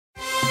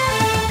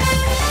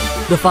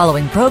The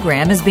following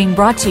program is being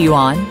brought to you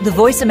on the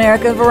Voice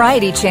America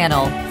Variety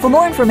Channel. For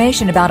more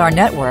information about our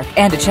network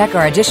and to check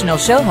our additional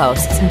show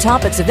hosts and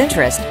topics of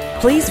interest,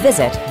 please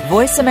visit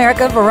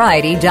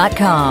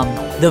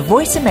voiceamericavariety.com. The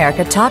Voice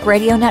America Talk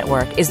Radio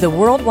Network is the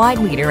worldwide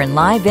leader in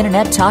live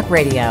Internet talk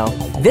radio.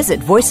 Visit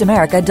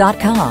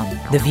voiceamerica.com.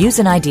 The views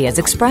and ideas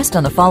expressed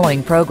on the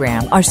following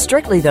program are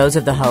strictly those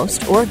of the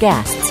host or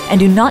guests and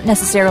do not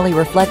necessarily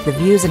reflect the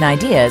views and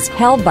ideas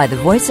held by the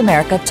Voice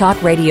America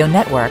Talk Radio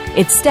Network,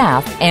 its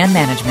staff, and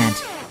management.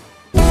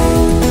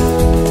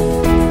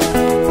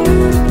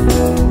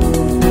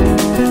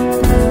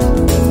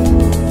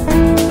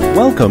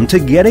 Welcome to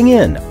Getting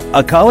In,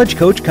 a college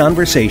coach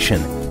conversation,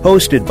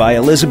 hosted by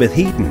Elizabeth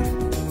Heaton.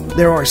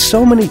 There are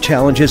so many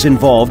challenges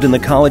involved in the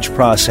college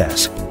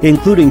process,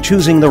 including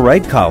choosing the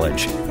right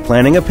college,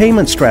 planning a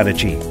payment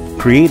strategy,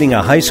 creating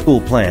a high school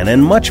plan,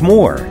 and much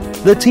more.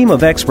 The team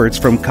of experts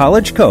from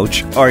College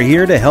Coach are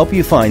here to help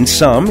you find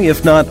some,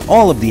 if not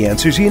all, of the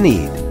answers you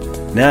need.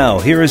 Now,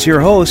 here is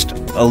your host,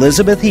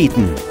 Elizabeth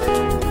Heaton.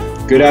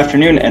 Good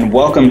afternoon, and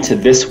welcome to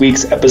this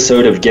week's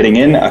episode of Getting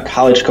In, a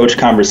college coach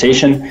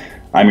conversation.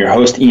 I'm your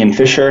host, Ian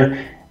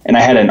Fisher, and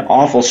I had an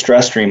awful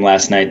stress dream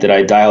last night that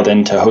I dialed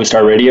in to host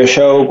our radio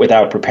show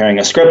without preparing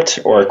a script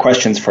or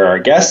questions for our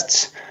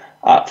guests.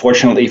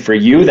 Fortunately for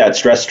you, that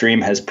stress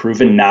dream has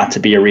proven not to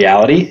be a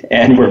reality,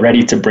 and we're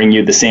ready to bring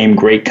you the same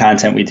great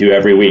content we do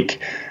every week.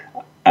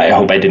 I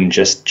hope I didn't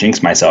just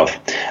jinx myself.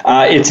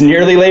 It's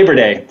nearly Labor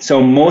Day,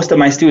 so most of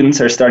my students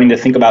are starting to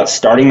think about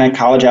starting that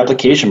college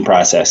application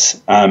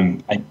process.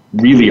 I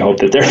really hope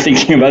that they're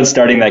thinking about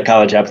starting that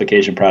college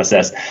application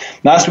process.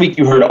 Last week,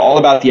 you heard all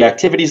about the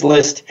activities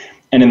list,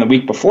 and in the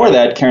week before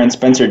that, Karen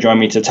Spencer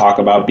joined me to talk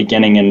about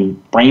beginning and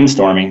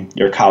brainstorming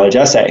your college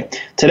essay.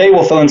 Today,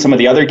 we'll fill in some of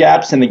the other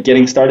gaps in the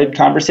Getting Started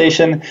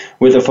conversation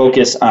with a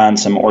focus on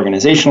some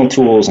organizational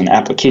tools and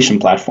application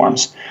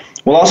platforms.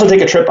 We'll also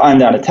take a trip on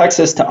down to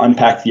Texas to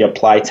unpack the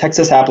Apply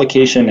Texas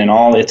application and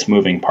all its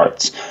moving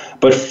parts.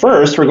 But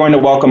first, we're going to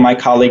welcome my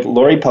colleague,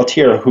 Lori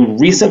Peltier, who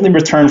recently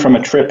returned from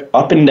a trip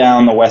up and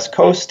down the West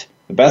Coast,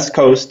 the best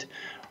coast.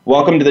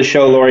 Welcome to the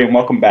show, Lori, and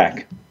welcome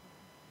back.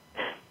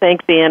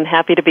 Thanks, Ian.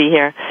 Happy to be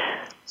here.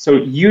 So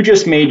you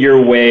just made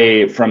your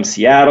way from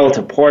Seattle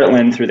to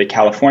Portland through the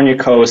California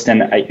coast,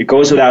 and it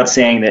goes without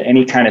saying that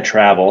any kind of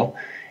travel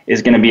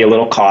is going to be a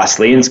little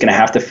costly, and it's going to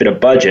have to fit a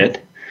budget.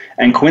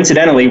 And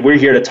coincidentally, we're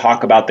here to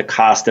talk about the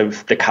cost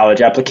of the college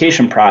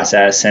application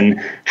process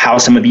and how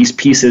some of these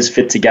pieces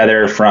fit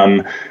together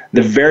from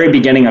the very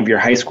beginning of your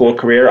high school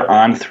career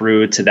on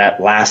through to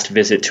that last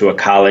visit to a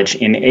college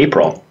in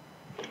April.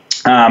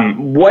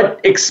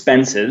 What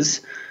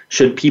expenses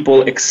should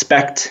people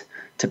expect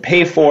to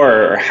pay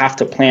for or have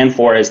to plan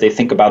for as they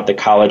think about the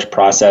college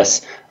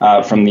process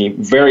from the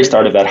very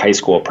start of that high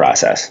school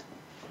process?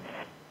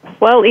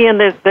 Well, Ian,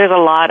 there's a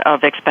lot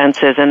of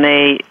expenses, and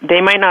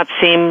they might not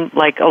seem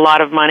like a lot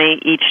of money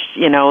each,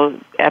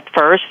 at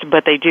first,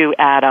 but they do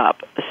add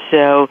up.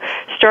 So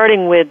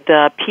starting with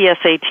the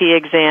PSAT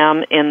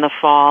exam in the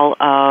fall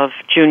of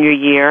junior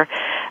year,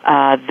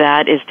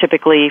 that is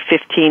typically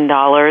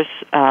 $15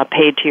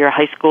 paid to your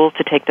high school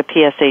to take the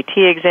PSAT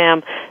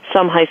exam.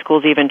 Some high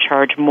schools even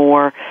charge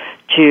more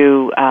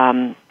to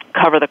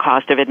cover the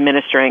cost of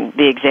administering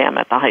the exam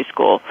at the high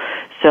school.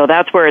 So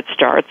that's where it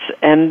starts.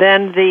 And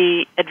then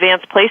the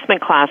advanced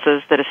placement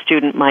classes that a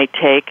student might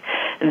take,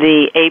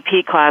 the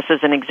AP classes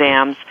and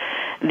exams.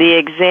 The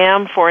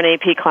exam for an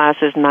AP class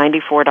is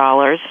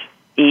 $94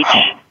 each.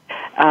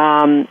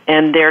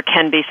 And there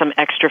can be some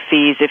extra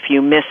fees if you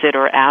miss it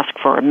or ask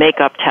for a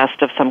makeup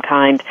test of some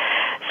kind.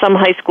 Some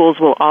high schools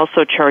will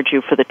also charge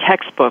you for the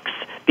textbooks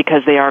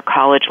because they are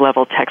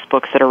college-level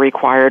textbooks that are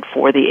required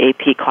for the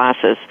AP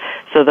classes.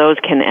 So those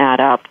can add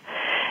up.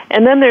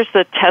 And then there's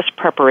the test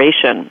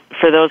preparation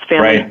for those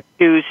families who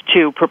choose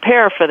to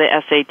prepare for the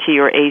SAT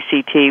or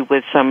ACT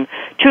with some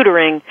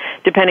tutoring,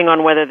 depending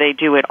on whether they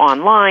do it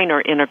online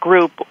or in a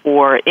group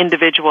or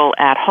individual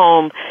at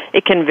home.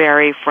 It can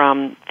vary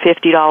from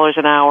 $50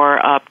 an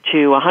hour up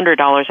to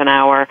 $100 an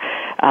hour,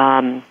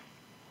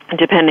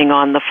 depending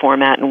on the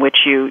format in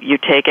which you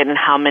take it and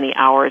how many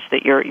hours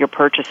that you're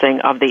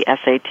purchasing of the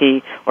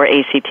SAT or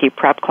ACT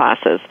prep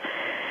classes.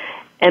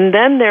 And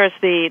then there's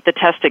the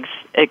test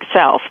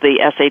itself, the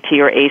SAT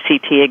or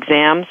ACT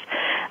exams.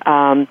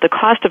 The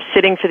cost of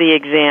sitting for the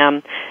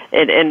exam,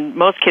 and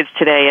most kids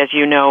today, as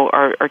you know,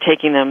 are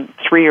taking them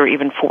 3 or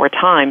even 4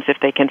 times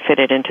if they can fit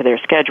it into their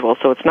schedule.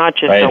 So it's not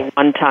just a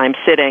one-time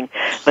sitting,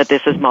 but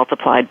this is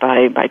multiplied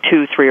by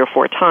 2, 3, or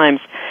 4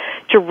 times.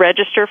 To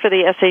register for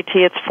the SAT,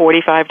 it's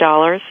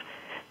 $45.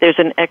 There's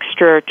an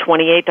extra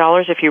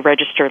 $28 if you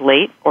register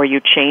late or you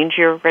change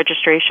your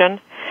registration.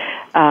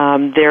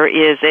 There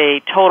is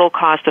a total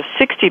cost of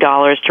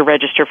 $60 to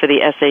register for the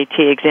SAT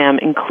exam,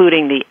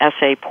 including the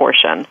essay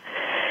portion.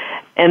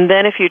 And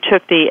then if you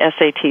took the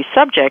SAT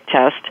subject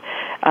test,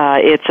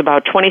 it's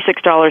about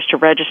 $26 to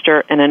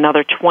register and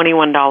another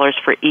 $21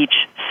 for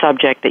each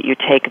subject that you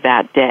take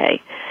that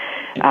day.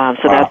 So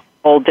that's a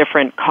whole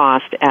different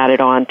cost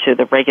added on to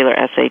the regular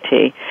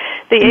SAT.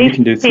 The and you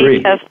can do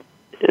 3. Test,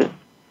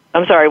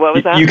 I'm sorry, what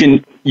was that?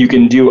 You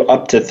can do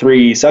up to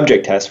 3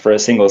 subject tests for a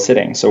single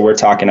sitting. So we're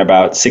talking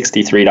about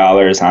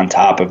 $63 on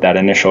top of that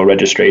initial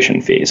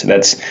registration fee. So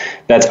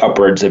that's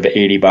upwards of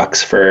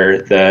 $80 for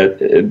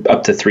the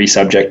up to 3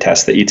 subject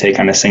tests that you take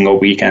on a single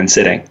weekend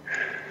sitting.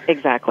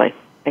 Exactly.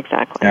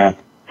 Yeah.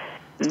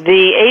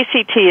 The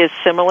ACT is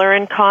similar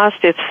in cost.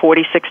 It's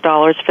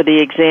 $46 for the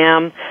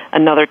exam,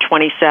 another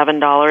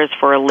 $27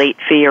 for a late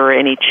fee or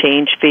any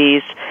change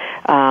fees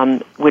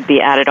would be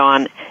added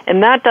on.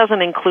 And that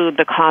doesn't include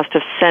the cost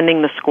of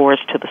sending the scores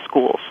to the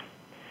schools.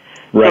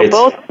 Right.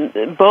 So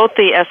both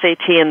the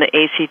SAT and the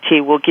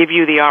ACT will give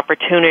you the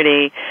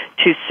opportunity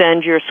to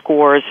send your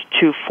scores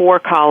to 4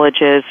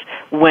 colleges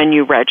when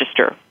you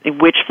register.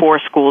 Which 4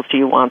 schools do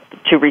you want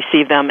to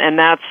receive them? And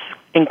that's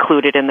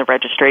included in the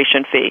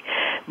registration fee.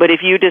 But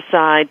if you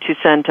decide to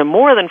send to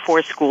more than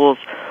 4 schools,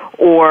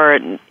 or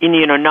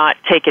not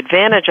take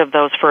advantage of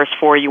those first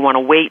 4, you want to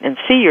wait and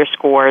see your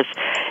scores,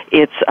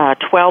 it's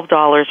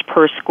 $12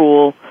 per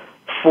school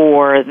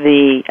for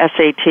the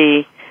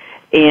SAT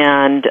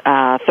and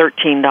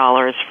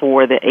 $13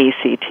 for the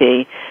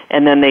ACT,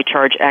 and then they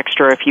charge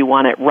extra if you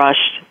want it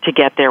rushed to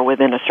get there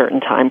within a certain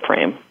time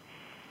frame.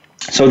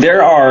 So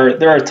there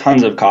are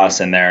tons of costs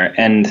in there,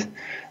 and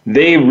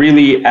they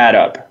really add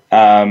up.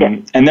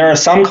 And there are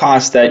some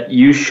costs that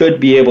you should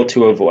be able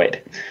to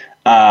avoid.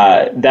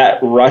 That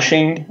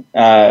rushing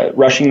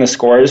the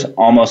scores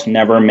almost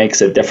never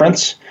makes a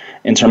difference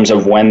in terms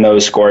of when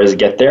those scores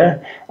get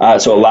there.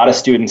 So a lot of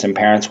students and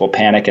parents will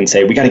panic and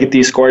say, we got to get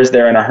these scores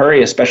there in a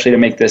hurry, especially to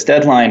make this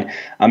deadline.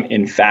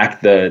 In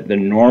fact, the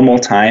normal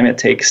time it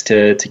takes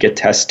to get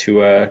tests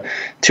to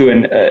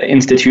an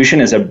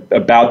institution is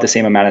about the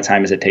same amount of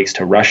time as it takes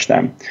to rush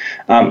them.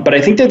 But I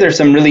think that there's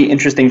some really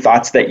interesting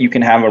thoughts that you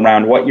can have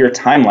around what your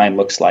timeline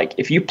looks like.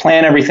 If you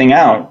plan everything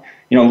out,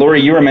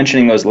 Lori, you were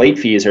mentioning those late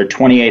fees are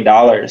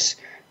 $28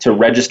 to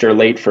register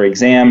late for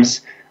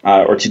exams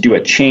or to do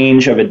a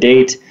change of a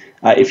date.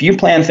 If you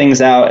plan things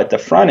out at the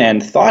front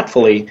end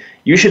thoughtfully,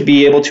 you should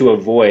be able to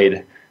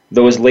avoid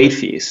those late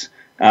fees.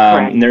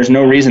 Right. And there's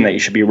no reason that you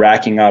should be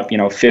racking up,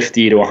 $50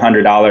 to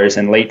 $100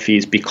 in late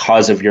fees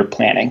because of your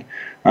planning.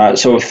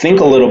 So think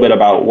a little bit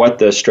about what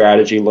the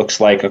strategy looks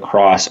like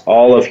across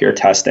all of your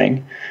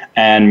testing,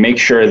 and make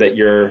sure that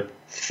you're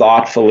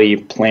thoughtfully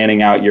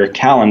planning out your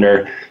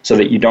calendar so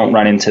that you don't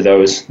run into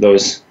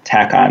those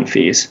tack-on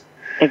fees.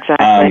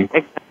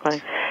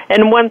 Exactly.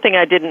 And one thing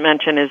I didn't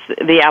mention is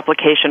the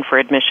application for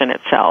admission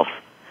itself.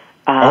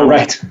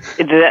 Right.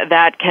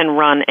 That can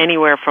run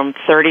anywhere from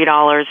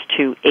 $30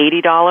 to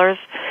 $80.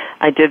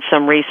 I did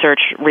some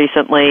research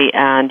recently,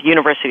 and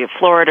University of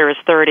Florida is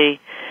 $30,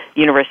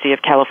 University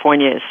of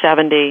California is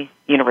 $70,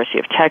 University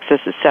of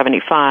Texas is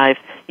 $75,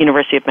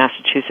 University of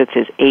Massachusetts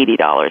is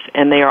 $80,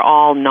 and they are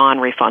all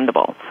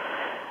non-refundable.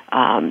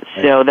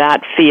 So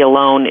that fee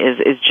alone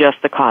is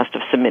just the cost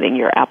of submitting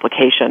your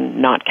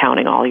application, not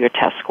counting all your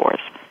test scores.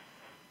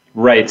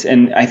 Right,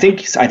 and I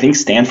think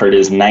Stanford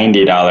is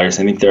 $90. I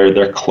think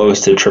they're close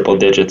to triple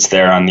digits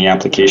there on the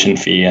application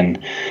fee, and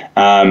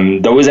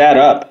those add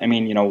up. I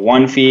mean,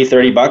 one fee,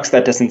 $30,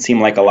 that doesn't seem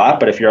like a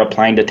lot, but if you're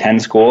applying to 10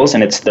 schools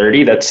and it's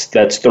 30, that's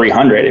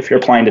 $300. If you're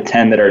applying to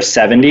 10 that are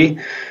 70,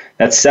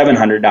 that's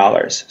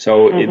 $700.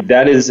 So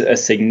that is a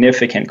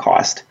significant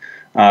cost.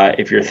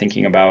 If you're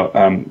thinking about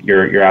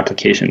your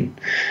application.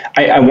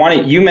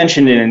 You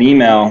mentioned in an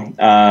email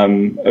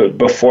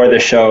before the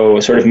show,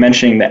 sort of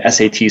mentioning the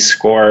SAT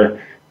score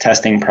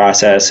testing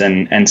process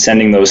and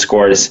sending those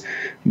scores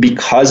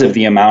because of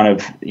the amount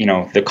of,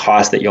 the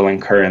cost that you'll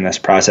incur in this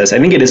process. I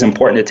think it is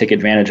important to take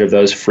advantage of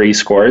those free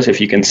scores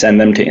if you can send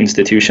them to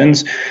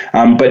institutions.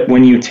 But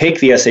when you take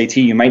the SAT,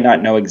 you might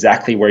not know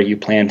exactly where you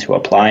plan to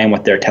apply and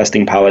what their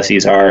testing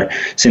policies are,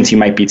 since you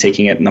might be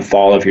taking it in the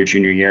fall of your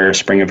junior year or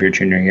spring of your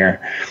junior year.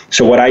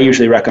 So what I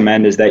usually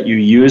recommend is that you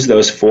use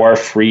those 4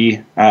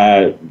 free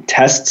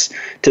tests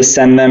to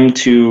send them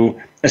to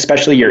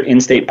especially your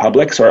in-state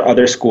publics or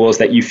other schools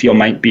that you feel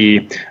might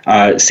be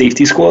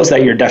safety schools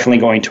that you're definitely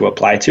going to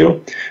apply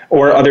to,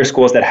 or other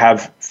schools that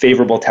have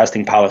favorable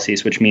testing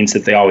policies, which means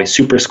that they always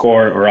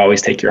superscore or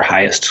always take your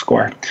highest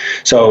score.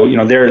 So,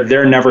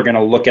 they're never going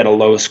to look at a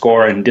low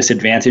score and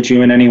disadvantage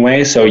you in any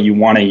way, so you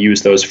want to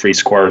use those free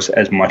scores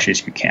as much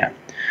as you can.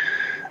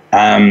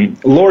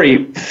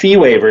 Lori, fee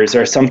waivers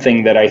are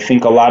something that I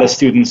think a lot of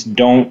students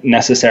don't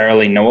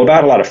necessarily know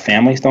about, a lot of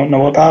families don't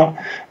know about.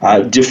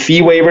 Do fee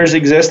waivers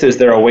exist? Is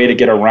there a way to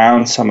get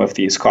around some of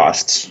these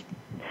costs?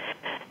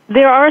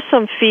 There are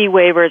some fee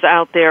waivers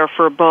out there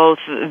for both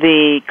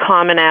the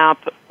Common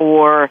App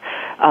or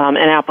an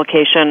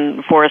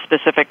application for a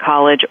specific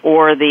college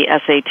or the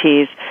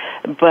SATs,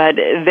 but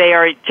they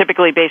are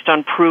typically based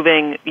on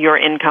proving your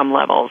income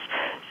levels.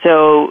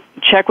 So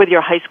check with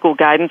your high school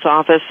guidance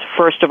office,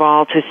 first of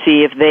all, to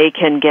see if they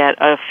can get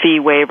a fee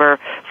waiver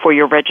for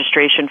your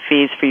registration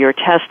fees for your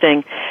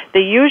testing.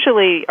 They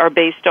usually are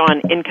based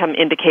on income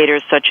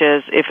indicators such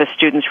as if a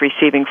student's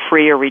receiving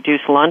free or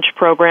reduced lunch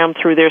program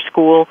through their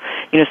school,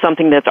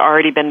 something that's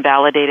already been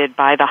validated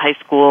by the high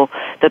school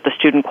that the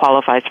student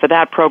qualifies for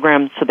that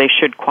program, so they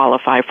should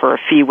qualify for a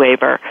fee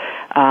waiver.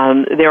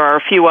 There are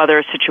a few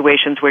other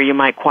situations where you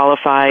might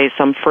qualify.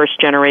 Some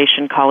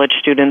first-generation college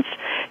students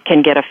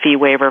can get a fee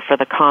waiver for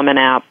the Common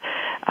App.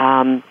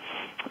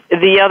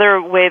 The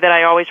other way that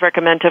I always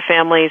recommend to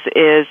families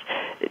is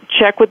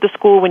check with the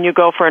school when you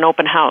go for an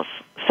open house.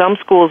 Some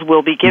schools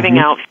will be giving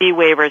out fee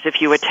waivers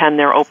if you attend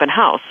their open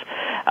house.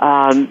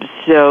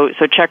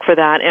 So check for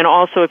that. And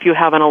also, if you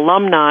have an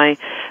alumni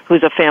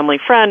who's a family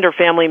friend or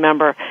family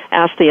member,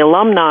 ask the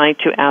alumni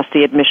to ask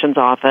the admissions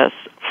office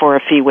for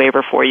a fee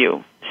waiver for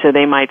you. So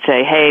they might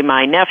say, hey,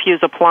 my nephew's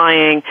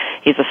applying.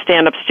 He's a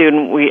stand-up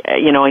student.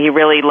 He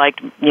really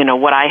liked,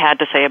 what I had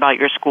to say about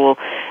your school.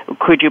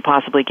 Could you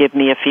possibly give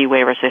me a fee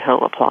waiver so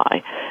he'll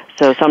apply?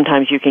 So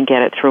sometimes you can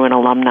get it through an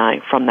alumni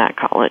from that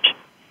college.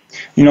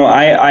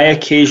 I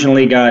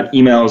occasionally got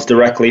emails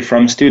directly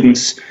from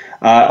students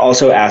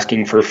also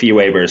asking for fee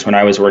waivers when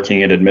I was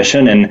working at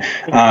admission,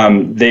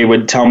 and they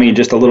would tell me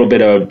just a little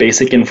bit of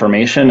basic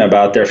information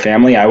about their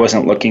family. I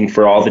wasn't looking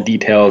for all the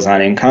details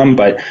on income,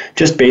 but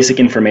just basic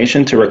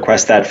information to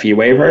request that fee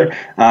waiver,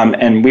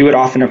 and we would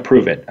often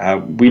approve it.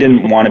 We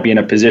didn't want to be in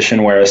a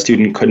position where a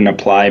student couldn't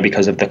apply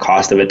because of the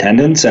cost of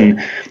attendance,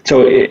 and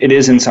so it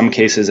is in some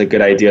cases a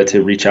good idea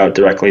to reach out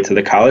directly to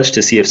the college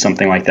to see if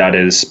something like that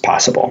is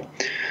possible.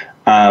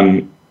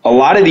 A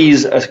lot of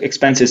these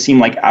expenses seem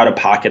like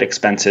out-of-pocket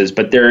expenses,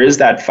 but there is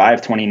that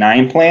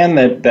 529 plan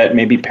that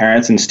maybe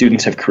parents and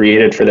students have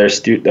created for their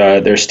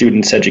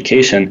students'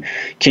 education.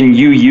 Can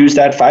you use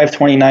that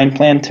 529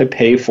 plan to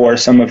pay for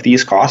some of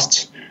these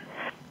costs?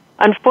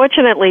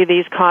 Unfortunately,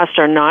 these costs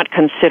are not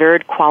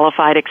considered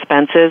qualified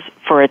expenses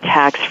for a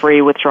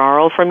tax-free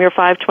withdrawal from your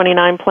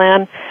 529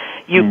 plan.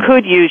 You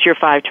could use your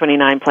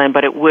 529 plan,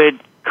 but it would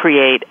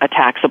create a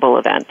taxable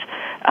event.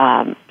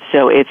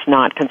 So it's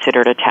not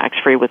considered a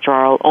tax-free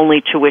withdrawal. Only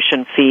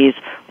tuition fees,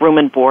 room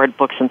and board,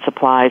 books and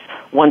supplies,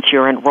 once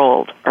you're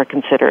enrolled, are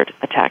considered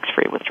a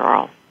tax-free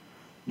withdrawal.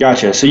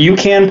 Gotcha. So you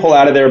can pull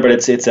out of there, but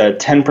it's a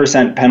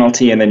 10%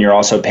 penalty, and then you're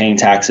also paying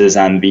taxes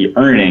on the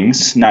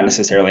earnings, not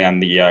necessarily on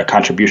the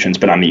contributions,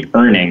 but on the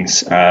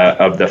earnings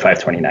of the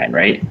 529,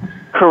 right?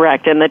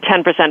 Correct, and the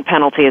 10%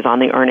 penalty is on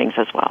the earnings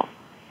as well.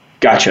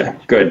 Gotcha.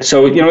 Good.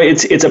 So,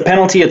 it's a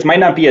penalty. It might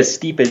not be as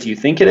steep as you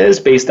think it is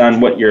based on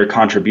what your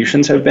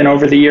contributions have been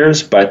over the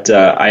years, but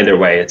either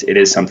way, it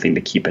is something to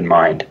keep in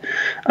mind.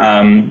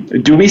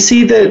 Do we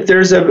see that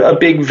there's a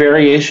big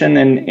variation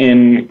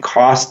in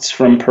costs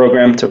from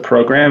program to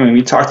program? And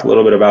we talked a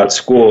little bit about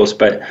schools,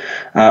 but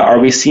are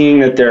we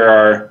seeing that there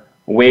are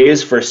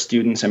ways for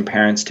students and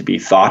parents to be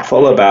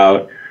thoughtful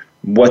about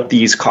what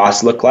these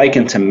costs look like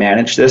and to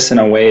manage this in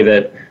a way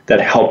that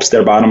helps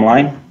their bottom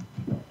line?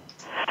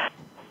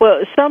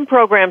 Well, some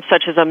programs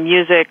such as a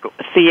music,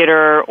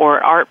 theater,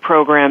 or art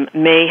program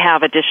may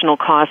have additional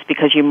costs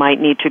because you might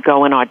need to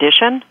go and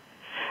audition.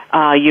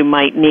 You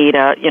might need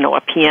a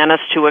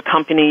pianist to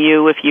accompany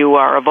you if you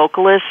are a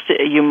vocalist.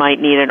 You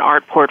might need an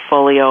art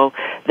portfolio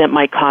that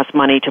might cost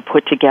money to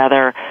put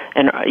together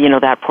and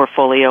that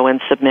portfolio and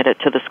submit it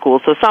to the school.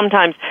 So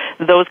sometimes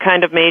those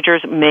kind of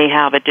majors may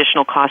have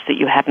additional costs that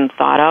you hadn't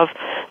thought of,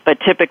 but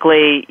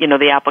typically,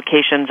 the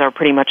applications are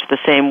pretty much the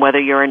same whether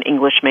you're an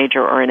English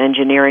major or an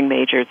engineering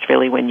major. It's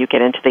really when you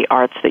get into the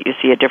arts that you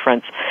see a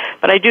difference.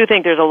 But I do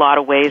think there's a lot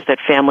of ways that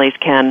families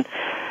can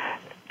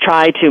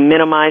try to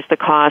minimize the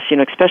costs,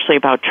 especially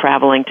about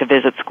traveling to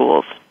visit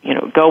schools.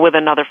 Go with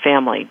another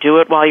family. Do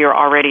it while you're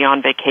already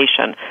on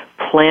vacation.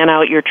 Plan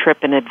out your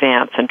trip in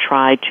advance and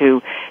try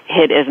to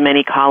hit as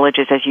many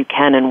colleges as you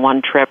can in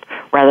one trip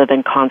rather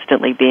than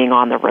constantly being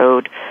on the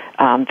road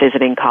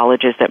visiting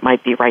colleges that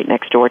might be right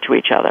next door to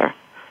each other.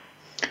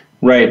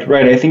 Right.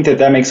 I think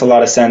that makes a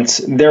lot of sense.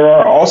 There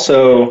are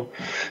also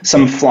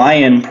some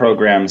fly-in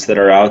programs that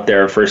are out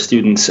there for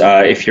students.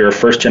 If you're a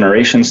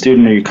first-generation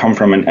student or you come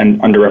from an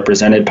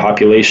underrepresented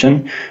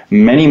population,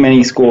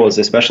 many schools,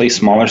 especially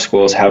smaller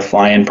schools, have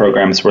fly-in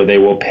programs where they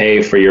will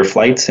pay for your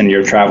flights and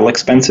your travel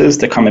expenses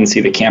to come and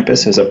see the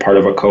campus as a part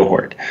of a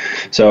cohort.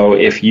 So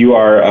if you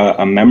are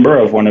a member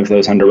of one of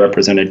those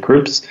underrepresented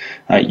groups,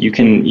 you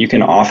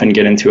can often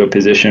get into a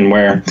position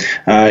where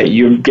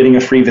you're getting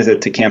a free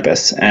visit to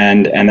campus,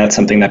 and that's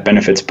something that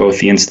benefits both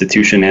the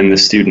institution and the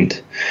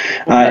student.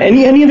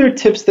 Any other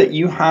tips that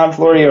you have,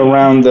 Lori,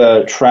 around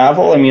the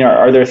travel? I mean,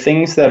 are there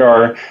things that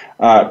are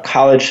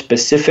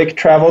college-specific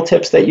travel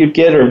tips that you'd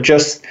get, or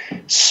just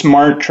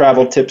smart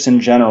travel tips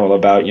in general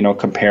about,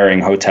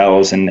 comparing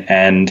hotels and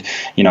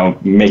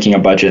making a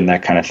budget and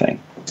that kind of thing?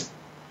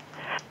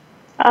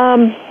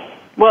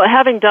 Well,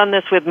 having done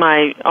this with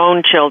my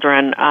own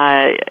children,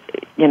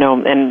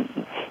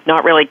 and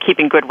not really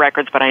keeping good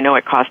records, but I know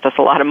it cost us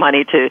a lot of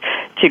money to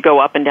go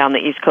up and down the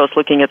East Coast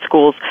looking at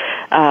schools.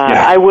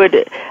 I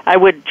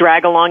would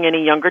drag along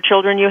any younger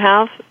children you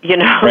have,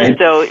 Right.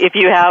 So if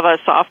you have a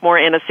sophomore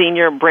and a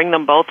senior, bring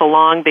them both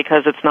along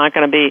because it's not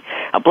going to be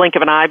a blink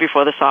of an eye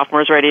before the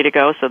sophomore is ready to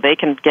go, so they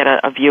can get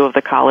a view of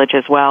the college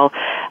as well.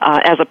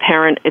 As a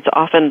parent, it's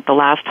often the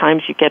last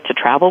times you get to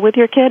travel with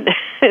your kid,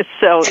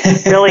 so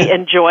really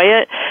enjoy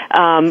it.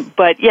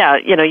 But yeah,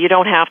 you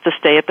don't have to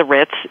stay at the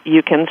Ritz.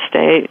 You can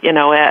stay,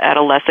 at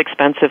a less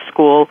expensive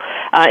school,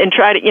 and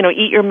try to,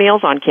 eat your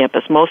meals on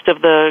campus. Most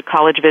of the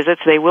college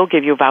visits, they will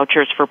give you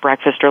vouchers for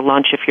breakfast or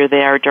lunch if you're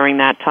there during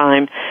that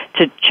time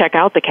to check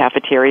out the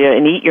cafeteria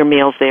and eat your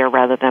meals there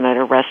rather than at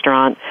a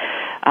restaurant.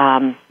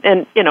 And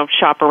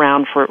shop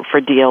around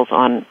for deals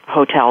on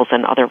hotels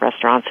and other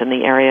restaurants in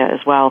the area as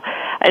well.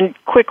 And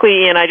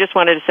quickly, Ian, I just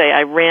wanted to say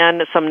I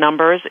ran some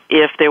numbers.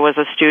 If there was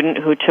a student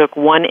who took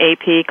one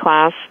AP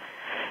class,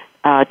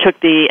 took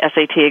the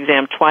SAT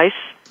exam twice,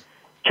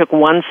 took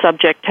one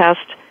subject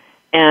test,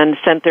 and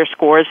sent their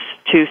scores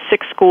to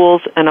 6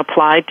 schools and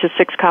applied to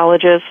 6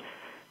 colleges,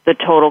 the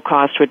total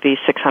cost would be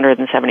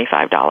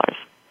 $675.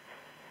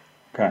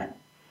 Okay.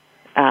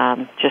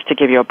 Just to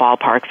give you a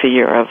ballpark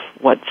figure of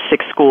what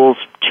 6 schools,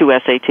 2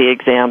 SAT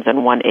exams,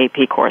 and 1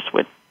 AP course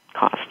would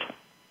cost.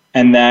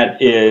 And that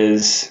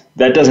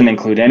doesn't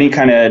include any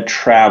kind of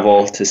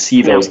travel to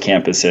see those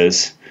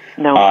campuses.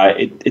 No.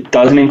 It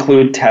doesn't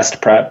include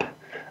test prep.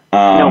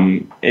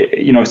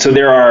 So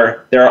there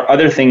are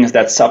other things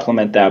that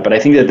supplement that, but I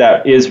think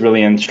that is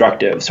really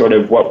instructive. Sort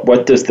of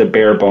what does the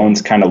bare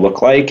bones kind of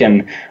look like?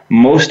 And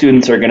most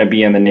students are going to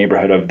be in the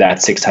neighborhood of that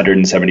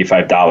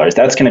 $675.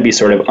 That's going to be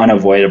sort of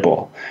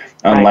unavoidable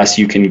unless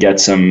you can get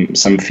some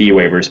fee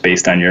waivers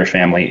based on your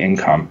family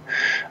income.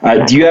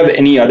 Do you have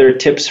any other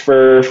tips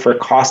for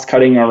cost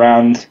cutting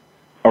around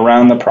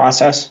the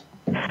process?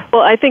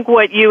 Well, I think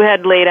what you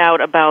had laid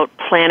out about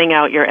planning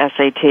out your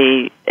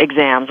SAT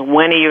exams,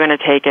 when are you going to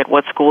take it,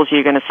 what schools are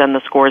you going to send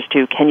the scores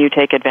to, can you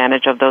take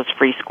advantage of those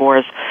free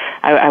scores?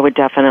 I would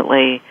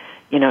definitely,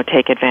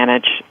 take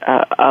advantage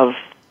of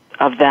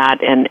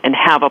that and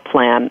have a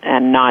plan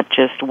and not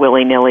just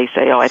willy-nilly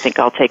say, I think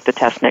I'll take the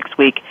test next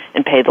week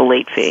and pay the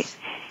late fee.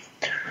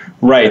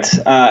 Right.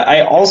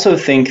 I also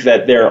think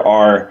that there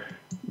are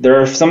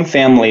some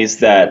families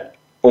that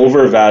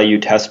overvalue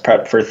test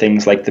prep for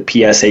things like the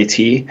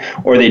PSAT,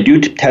 or they do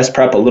test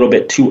prep a little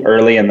bit too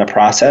early in the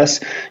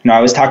process.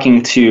 I was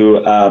talking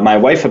to my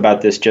wife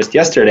about this just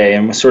yesterday,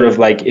 and was sort of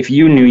like, if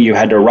you knew you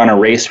had to run a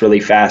race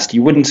really fast,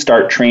 you wouldn't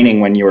start training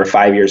when you were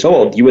 5 years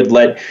old. You would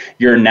let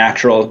your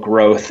natural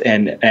growth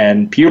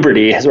and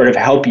puberty sort of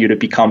help you to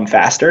become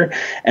faster.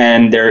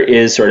 And there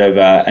is sort of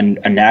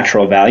a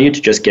natural value to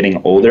just getting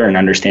older and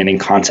understanding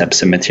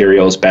concepts and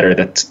materials better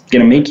that's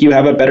going to make you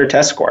have a better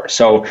test score.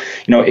 So,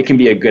 it can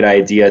be a good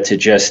idea to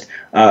just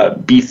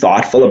be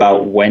thoughtful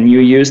about when you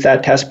use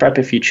that test prep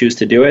if you choose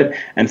to do it,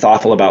 and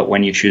thoughtful about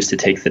when you choose to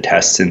take the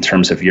tests in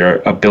terms of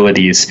your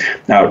abilities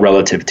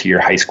relative to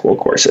your high school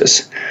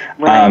courses.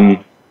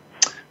 Right.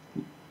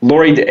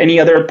 Lori,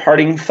 any other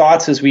parting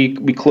thoughts as we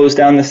close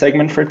down the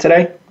segment for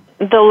today?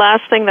 The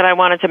last thing that I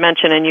wanted to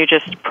mention, and you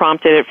just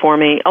prompted it for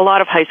me, a lot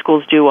of high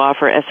schools do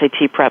offer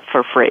SAT prep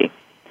for free.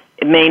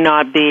 It may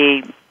not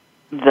be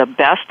the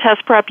best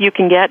test prep you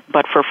can get,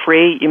 but for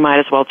free, you might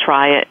as well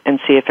try it and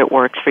see if it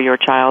works for your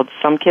child.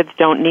 Some kids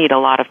don't need a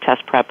lot of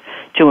test prep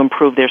to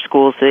improve their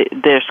scores.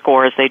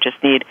 They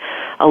just need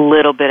a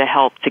little bit of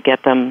help to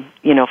get them,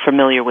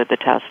 familiar with the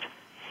test.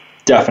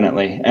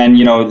 Definitely. And,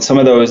 some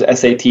of those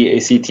SAT,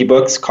 ACT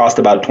books cost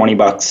about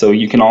 $20. So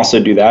you can also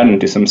do that and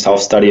do some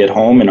self-study at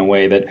home in a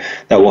way that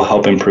will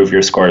help improve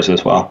your scores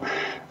as well.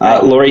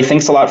 Lori,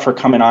 thanks a lot for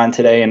coming on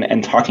today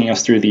and talking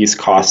us through these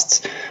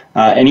costs.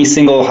 Any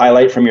single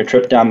highlight from your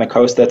trip down the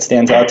coast that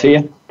stands out to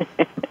you?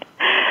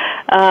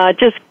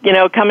 Just,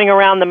 coming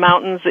around the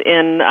mountains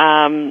in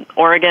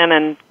Oregon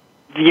and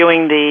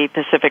viewing the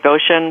Pacific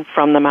Ocean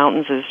from the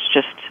mountains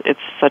it's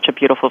such a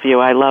beautiful view.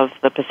 I love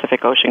the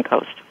Pacific Ocean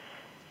coast.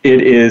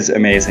 It is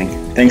amazing.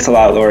 Thanks a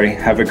lot, Lori.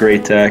 Have a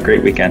great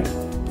weekend.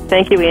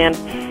 Thank you, Ian.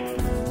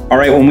 All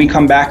right, when we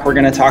come back, we're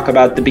going to talk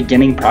about the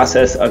beginning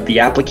process of the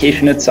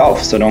application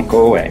itself, so don't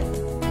go away.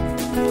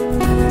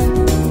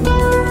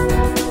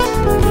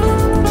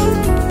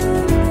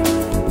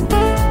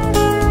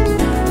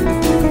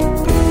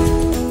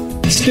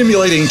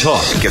 Stimulating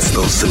talk gets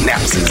those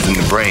synapses in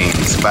the brain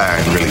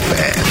firing really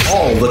fast.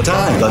 All the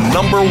time. The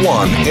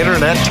 #1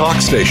 Internet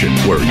talk station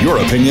where your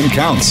opinion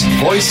counts.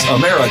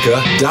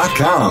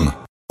 VoiceAmerica.com.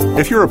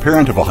 If you're a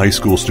parent of a high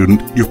school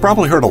student, you've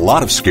probably heard a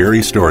lot of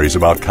scary stories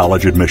about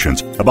college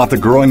admissions, about the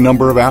growing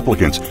number of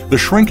applicants, the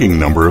shrinking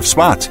number of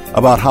spots,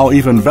 about how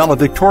even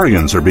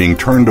valedictorians are being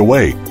turned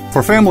away.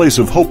 For families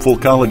of hopeful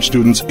college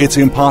students, it's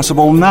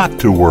impossible not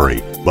to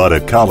worry. But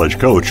at College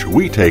Coach,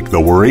 we take the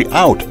worry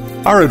out.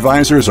 Our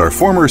advisors are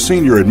former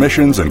senior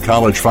admissions and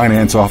college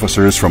finance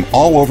officers from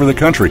all over the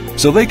country,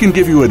 so they can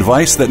give you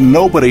advice that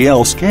nobody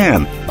else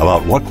can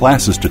about what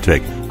classes to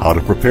take, how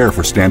to prepare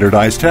for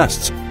standardized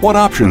tests, what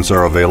options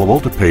are available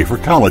to pay for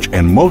college,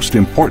 and most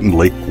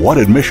importantly, what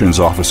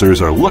admissions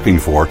officers are looking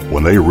for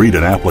when they read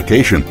an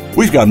application.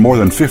 We've got more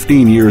than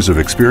 15 years of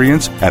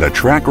experience and a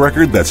track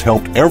record that's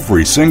helped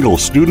every single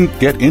student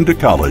get into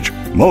college,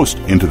 most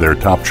into their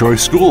top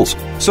choice schools.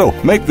 So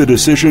make the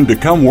decision to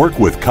come work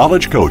with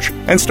College Coach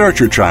and start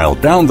your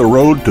child down the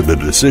road to the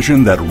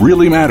decision that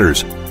really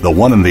matters, the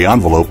one in the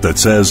envelope that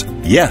says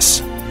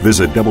yes.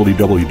 Visit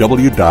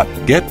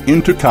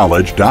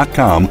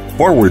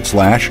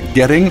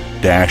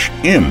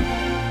www.getintocollege.com/getting-in.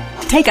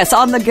 Take us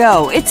on the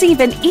go. It's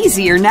even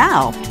easier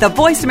now. The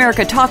Voice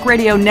America Talk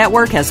Radio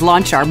Network has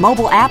launched our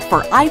mobile app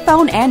for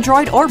iPhone,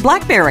 Android, or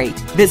BlackBerry.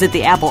 Visit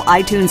the Apple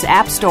iTunes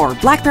App Store,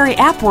 BlackBerry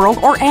App World,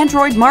 or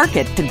Android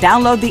Market to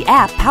download the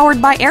app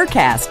powered by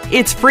Aircast.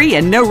 It's free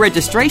and no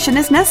registration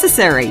is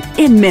necessary.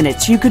 In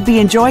minutes, you could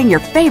be enjoying your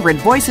favorite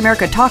Voice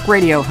America Talk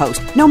Radio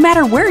host, no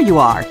matter where you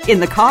are,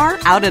 in the car,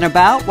 out and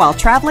about, while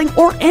traveling,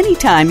 or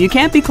anytime you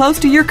can't be close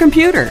to your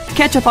computer.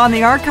 Catch up on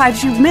the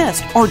archives you've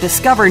missed or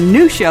discover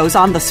new shows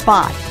on the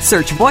spot.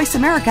 Search Voice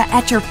America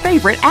at your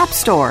favorite app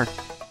store.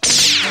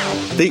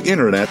 The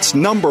Internet's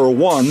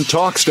 #1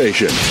 talk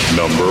station.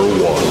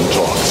 #1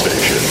 talk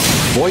station.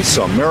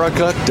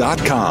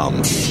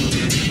 VoiceAmerica.com.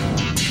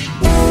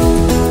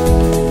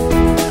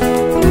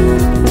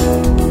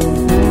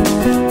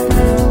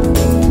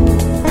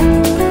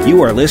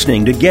 You are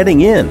listening to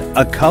Getting In,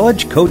 a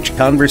college coach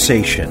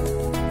conversation.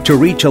 To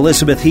reach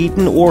Elizabeth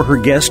Heaton or her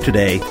guest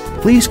today,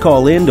 please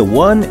call in to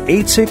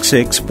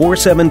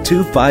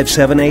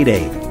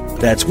 1-866-472-5788.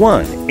 That's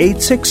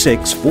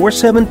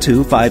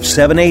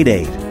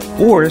 1-866-472-5788.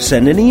 Or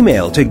send an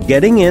email to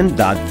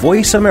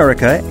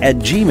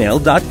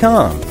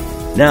gettingin.voiceamerica@gmail.com.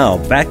 Now,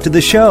 back to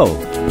the show.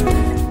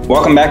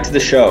 Welcome back to the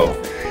show.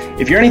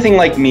 If you're anything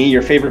like me,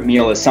 your favorite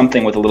meal is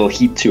something with a little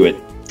heat to it.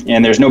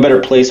 And there's no better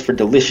place for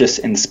delicious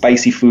and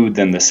spicy food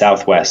than the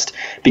Southwest.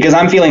 Because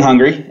I'm feeling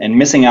hungry and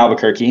missing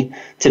Albuquerque,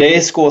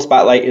 today's school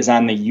spotlight is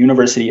on the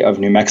University of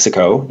New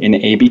Mexico in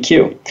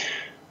ABQ.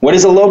 What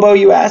is a lobo,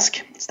 you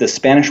ask? It's the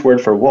Spanish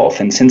word for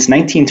wolf, and since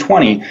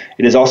 1920,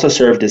 it has also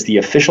served as the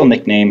official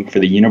nickname for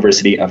the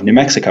University of New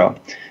Mexico.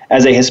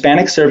 As a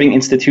Hispanic-serving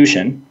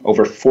institution,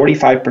 over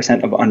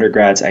 45% of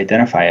undergrads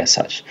identify as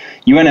such.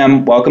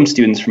 UNM welcomes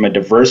students from a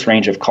diverse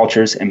range of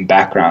cultures and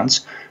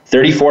backgrounds.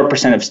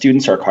 34% of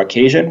students are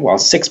Caucasian, while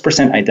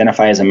 6%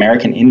 identify as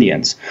American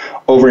Indians.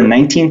 Over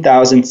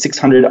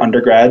 19,600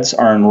 undergrads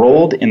are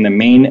enrolled in the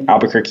main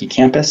Albuquerque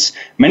campus,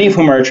 many of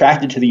whom are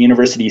attracted to the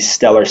university's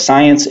stellar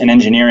science and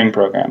engineering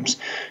programs.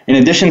 In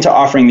addition to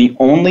offering the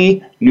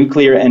only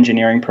nuclear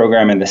engineering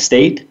program in the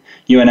state,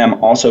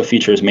 UNM also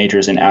features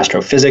majors in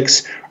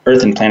astrophysics,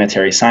 earth and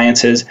planetary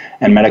sciences,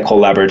 and medical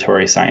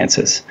laboratory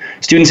sciences.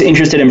 Students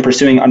interested in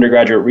pursuing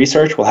undergraduate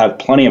research will have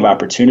plenty of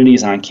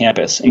opportunities on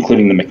campus,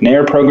 including the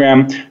McNair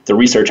program, the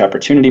Research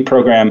Opportunity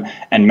Program,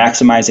 and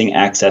maximizing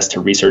access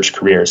to research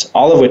careers,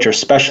 all of which are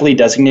specially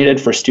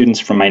designated for students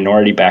from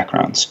minority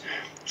backgrounds.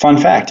 Fun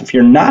fact, if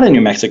you're not a New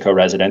Mexico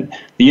resident,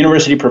 the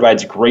university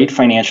provides great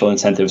financial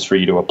incentives for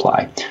you to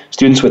apply.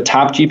 Students with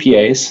top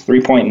GPAs,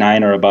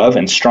 3.9 or above,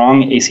 and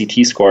strong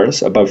ACT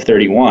scores above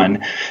 31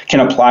 can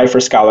apply for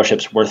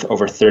scholarships worth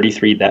over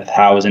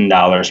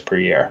 $33,000 per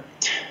year.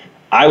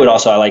 I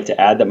like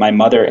to add that my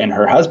mother and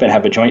her husband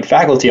have a joint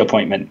faculty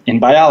appointment in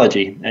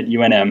biology at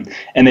UNM,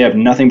 and they have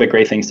nothing but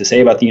great things to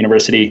say about the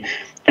university.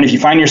 And if you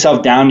find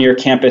yourself down near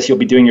campus, you'll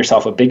be doing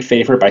yourself a big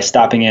favor by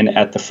stopping in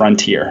at the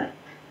Frontier.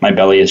 My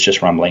belly is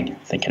just rumbling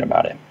thinking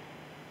about it.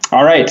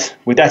 All right,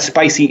 with that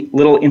spicy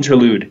little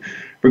interlude,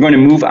 we're going to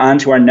move on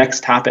to our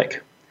next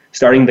topic,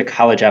 starting the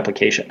college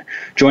application.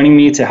 Joining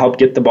me to help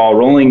get the ball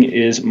rolling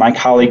is my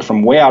colleague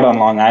from way out on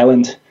Long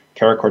Island,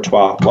 Kara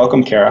Courtois.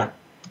 Welcome, Kara.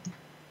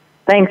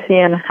 Thanks,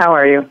 Ian. How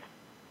are you?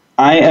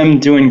 I am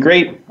doing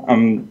great.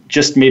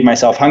 Just made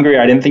myself hungry.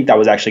 I didn't think that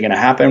was actually going to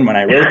happen when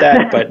I wrote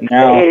that, but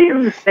now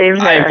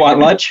same I want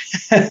lunch.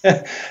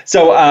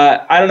 So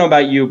I don't know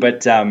about you,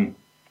 but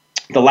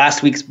the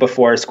last weeks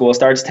before school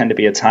starts tend to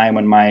be a time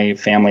when my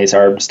families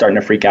are starting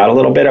to freak out a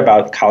little bit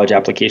about college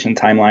application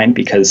timeline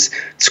because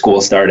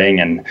school's starting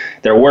and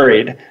they're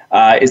worried.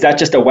 Is that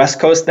just a West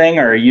Coast thing,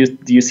 or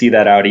do you see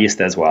that out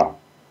east as well?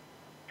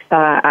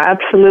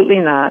 Absolutely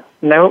not.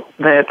 Nope.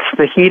 The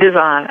heat is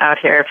on out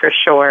here for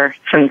sure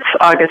since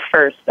August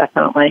 1st,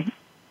 definitely.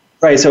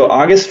 Right, so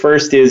August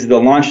 1st is the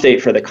launch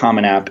date for the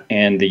Common App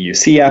and the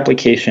UC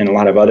application, a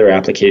lot of other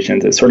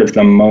applications. It's sort of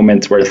the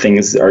moment where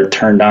things are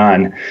turned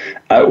on.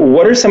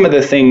 What are some of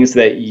the things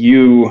that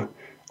you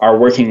are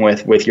working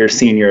with your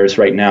seniors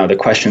right now, the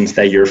questions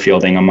that you're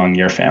fielding among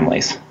your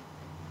families?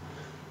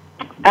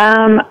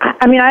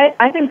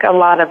 I think a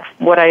lot of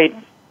what I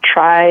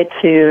try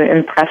to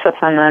impress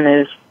upon them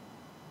is,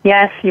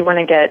 yes, you want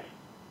to get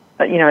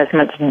as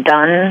much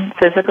done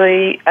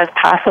physically as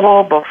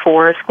possible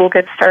before school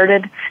gets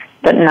started,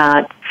 but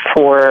not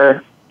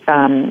for,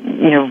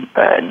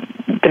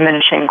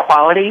 diminishing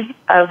quality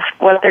of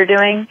what they're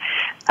doing,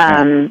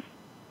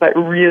 but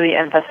really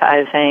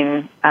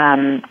emphasizing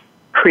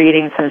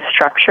creating some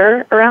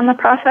structure around the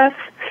process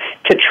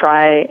to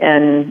try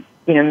and,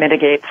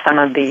 mitigate some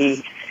of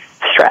the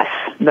stress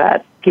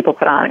that people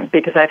put on.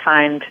 Because I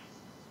find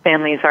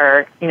families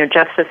are,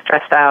 just as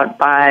stressed out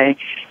by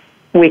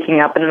waking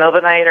up in the middle of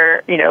the night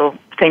or,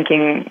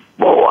 thinking,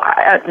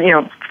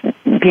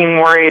 being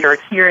worried or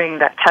hearing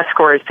that test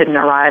scores didn't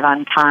arrive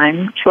on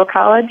time to a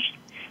college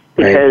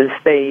because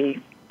the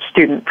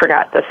student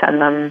forgot to send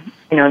them,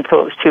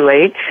 until it was too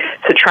late.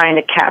 So trying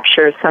to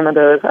capture some of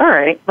those, all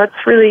right, let's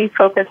really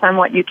focus on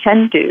what you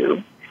can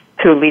do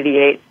to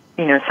alleviate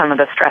some of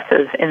the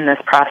stresses in this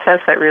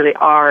process that really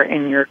are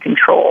in your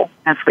control,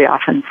 as we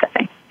often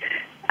say.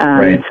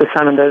 So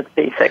some of those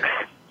basics,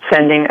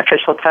 sending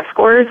official test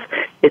scores.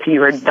 If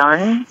you are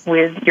done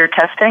with your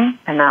testing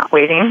and not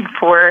waiting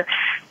for,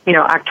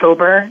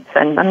 October,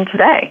 send them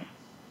today.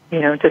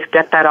 Just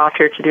get that off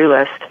your to-do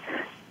list.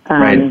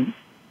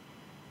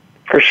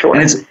 For sure.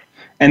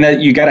 And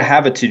that you got to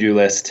have a to-do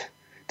list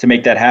to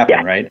make that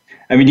happen, right?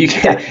 I mean, you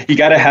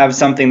got to have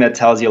something that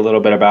tells you a little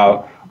bit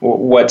about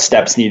what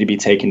steps need to be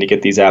taken to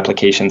get these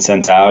applications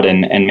sent out,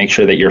 and make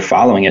sure that you're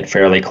following it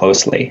fairly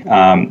closely.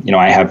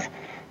 I have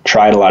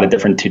tried a lot of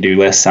different to-do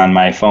lists on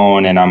my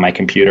phone and on my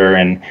computer,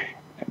 and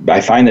I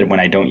find that when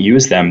I don't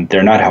use them,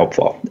 they're not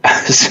helpful.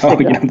 So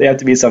they have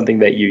to be something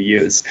that you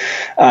use.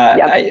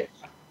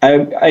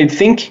 I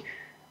think,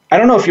 I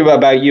don't know if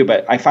about you,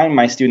 but I find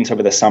my students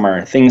over the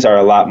summer, things are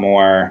a lot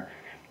more,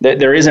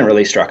 there isn't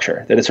really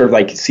structure. That it's sort of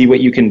like, see what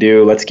you can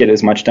do, let's get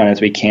as much done as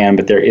we can,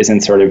 but there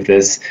isn't sort of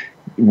this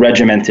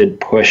regimented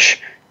push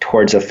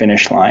towards a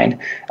finish line.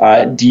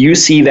 Do you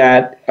see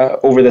that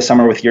over the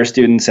summer with your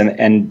students,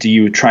 and do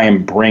you try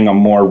and bring a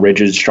more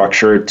rigid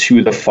structure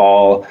to the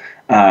fall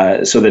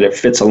so that it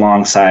fits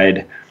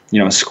alongside,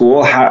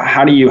 school?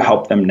 How do you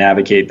help them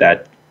navigate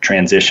that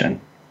transition?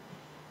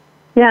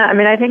 Yeah, I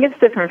mean, I think it's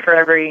different for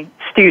every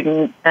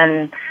student,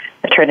 and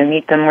I try to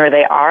meet them where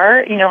they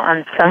are,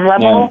 on some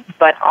level,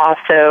 but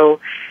also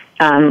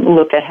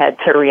look ahead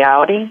to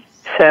reality.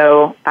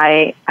 So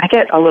I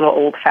get a little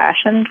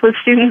old-fashioned with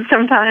students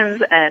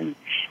sometimes, and,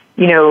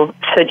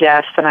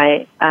 suggest, and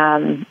I,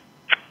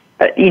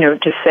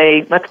 just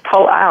say, let's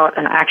pull out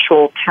an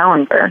actual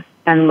calendar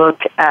and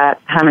look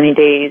at how many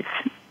days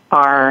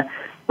are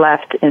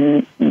left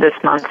in this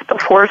month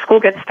before school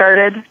gets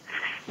started,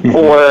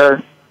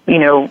 or,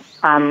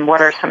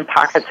 what are some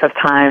pockets of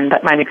time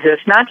that might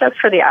exist, not just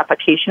for the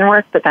application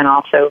work, but then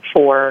also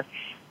for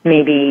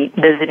maybe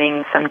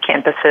visiting some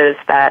campuses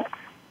that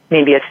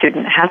maybe a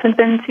student hasn't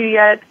been to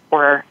yet,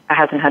 or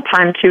hasn't had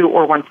time to,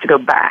 or wants to go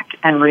back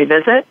and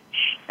revisit.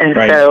 And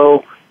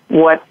so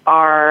what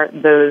are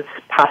those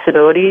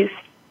possibilities?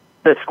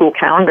 The school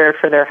calendar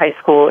for their high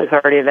school is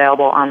already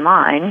available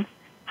online,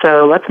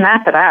 so let's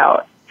map it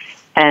out.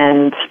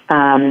 And,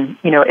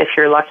 if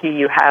you're lucky,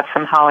 you have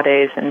some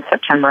holidays in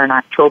September and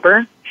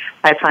October.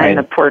 I find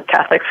the poor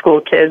Catholic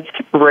school kids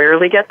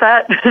rarely get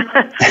that.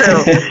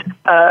 So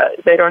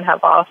they don't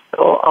have off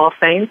till All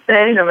Saints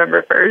Day,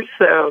 November 1st.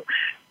 So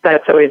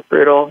that's always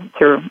brutal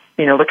to,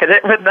 look at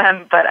it with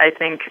them. But I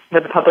think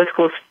with the public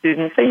school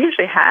students, they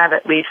usually have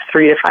at least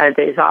 3 to 5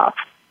 days off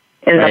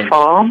in the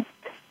fall.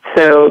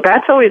 So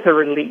that's always a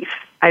relief,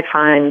 I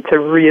find, to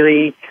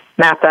really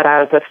map that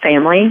out as a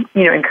family,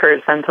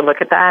 encourage them to look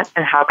at that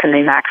and how can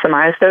they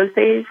maximize those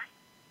days,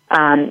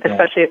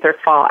 especially if they're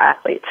fall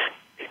athletes.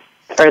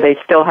 Are they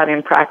still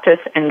having practice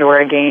and/or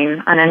a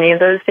game on any of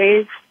those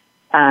days?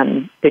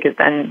 Because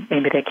then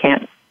maybe they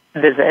can't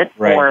visit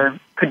or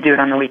could do it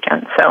on the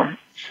weekend. So,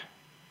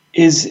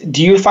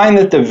 do you find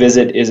that the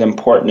visit is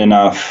important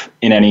enough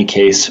in any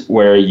case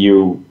where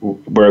it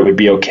would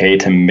be okay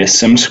to miss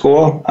some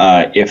school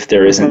if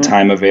there isn't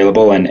time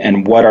available?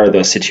 And what are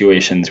those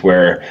situations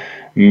where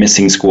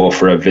missing school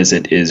for a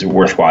visit is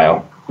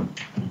worthwhile?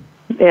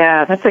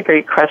 Yeah, that's a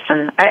great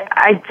question.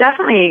 I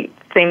definitely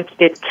think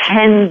it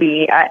can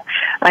be. I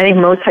think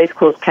most high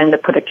schools tend to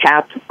put a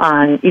cap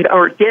on,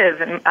 or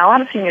give, and a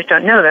lot of seniors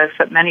don't know this,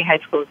 but many high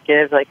schools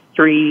give like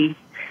 3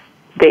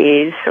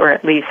 days, or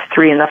at least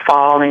 3 in the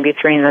fall, maybe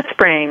 3 in the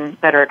spring,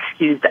 that are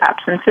excused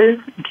absences,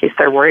 in case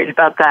they're worried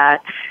about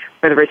that,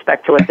 with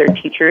respect to what their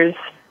teachers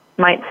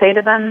might say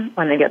to them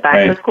when they get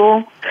back to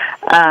school.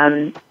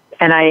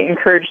 And I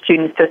encourage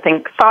students to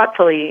think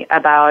thoughtfully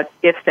about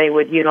if they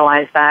would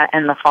utilize that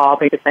in the fall,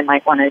 because they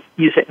might want to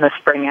use it in the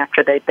spring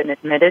after they've been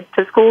admitted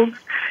to schools.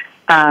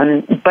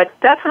 But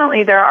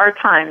definitely there are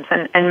times,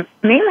 and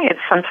mainly it's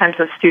sometimes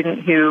a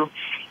student who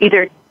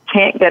either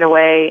can't get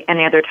away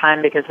any other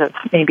time because of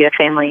maybe a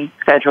family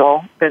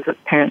schedule, because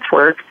of parents'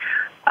 work,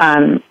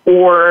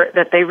 or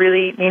that they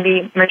really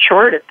maybe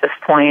matured at this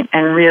point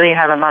and really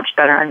have a much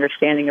better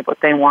understanding of what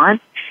they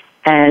want,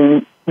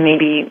 and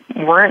maybe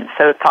weren't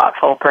so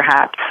thoughtful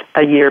perhaps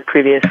a year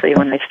previously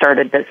when they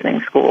started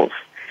visiting schools.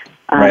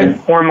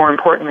 Or more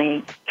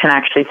importantly, can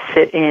actually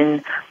sit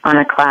in on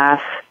a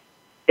class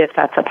if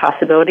that's a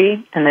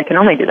possibility, and they can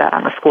only do that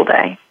on a school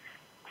day.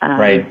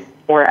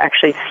 Or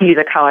actually see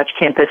the college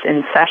campus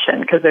in session,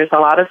 because there's a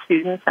lot of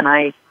students, and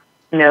I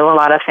know a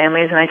lot of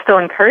families, and I still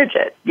encourage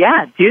it.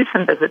 Yeah, do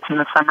some visits in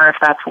the summer if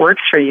that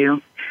works for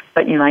you,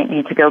 but you might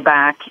need to go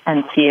back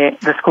and see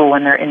the school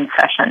when they're in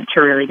session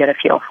to really get a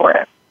feel for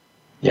it.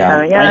 So,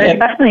 there's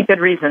definitely good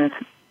reasons.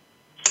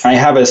 I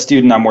have a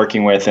student I'm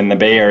working with in the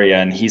Bay Area,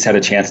 and he's had a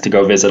chance to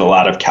go visit a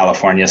lot of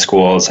California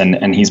schools,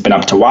 and he's been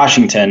up to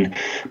Washington.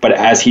 But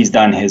as he's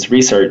done his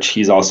research,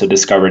 he's also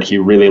discovered he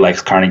really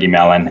likes Carnegie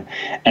Mellon,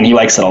 and he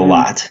likes it a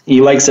lot. He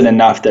likes it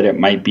enough that it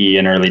might be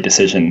an early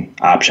decision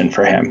option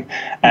for him.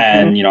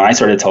 And, I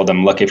sort of told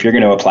him, look, if you're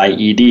going to apply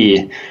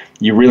ED,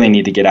 you really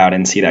need to get out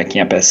and see that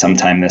campus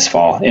sometime this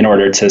fall in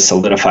order to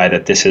solidify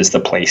that this is the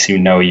place you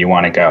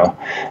want to go.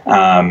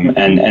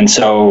 And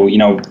so,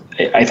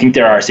 I think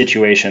there are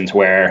situations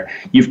where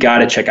you've got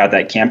to check out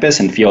that campus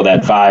and feel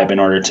that vibe in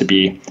order to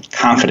be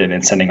confident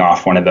in sending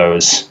off one of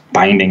those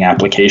binding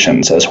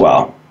applications as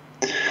well.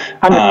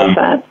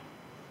 100%.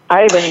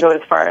 I even go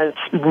as far as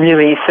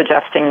really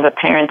suggesting the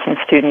parents and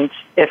students,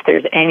 if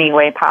there's any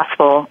way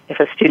possible, if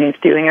a student's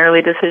doing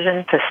early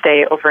decision, to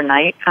stay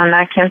overnight on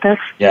that campus.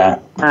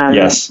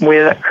 Yes.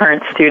 With a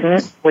current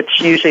student, which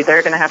usually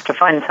they're going to have to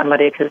find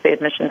somebody because the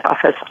admissions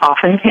office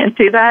often can't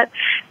do that,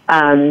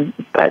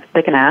 but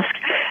they can ask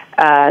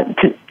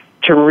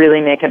to really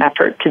make an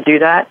effort to do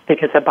that,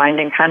 because a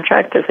binding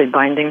contract is a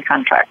binding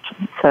contract.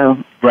 So,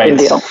 right.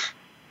 Good deal.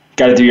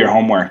 Got to do your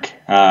homework,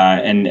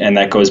 and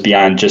that goes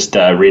beyond just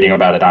reading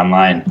about it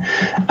online.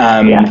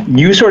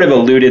 You sort of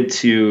alluded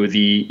to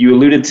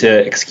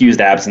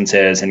excused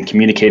absences and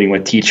communicating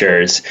with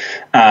teachers.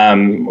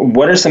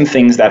 What are some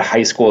things that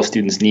high school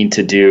students need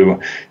to do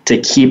to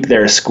keep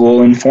their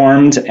school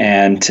informed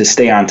and to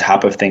stay on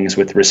top of things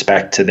with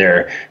respect to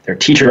their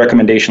teacher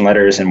recommendation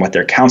letters and what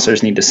their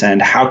counselors need to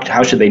send?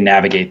 How should they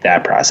navigate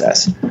that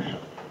process?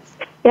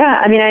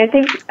 Yeah, I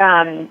think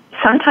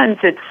sometimes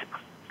it's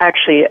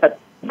actually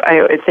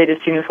I would say to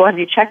students, well, have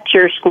you checked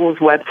your school's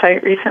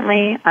website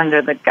recently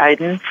under the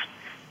guidance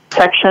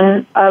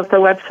section of the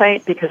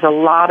website? Because a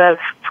lot of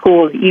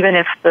schools, even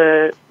if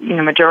the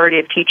majority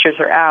of teachers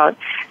are out,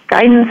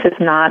 guidance is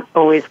not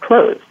always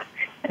closed.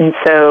 And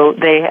so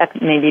they have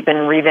maybe been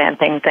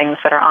revamping things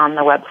that are on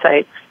the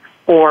website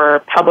or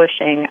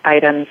publishing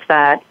items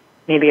that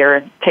maybe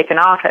are taken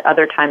off at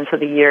other times of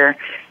the year,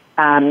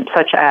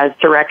 such as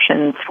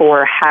directions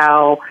for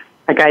how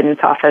a guidance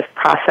office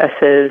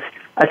processes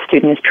a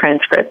student's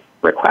transcript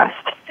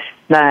request.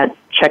 That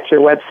check your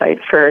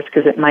website first,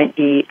 because it might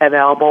be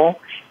available.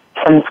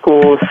 Some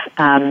schools,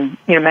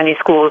 many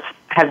schools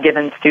have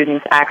given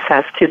students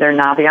access to their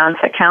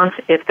Naviance accounts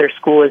if their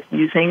school is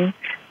using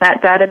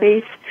that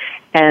database.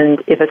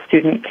 And if a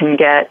student can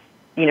get,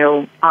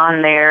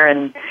 on there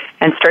and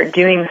start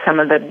doing some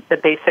of the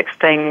basic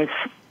things,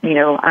 I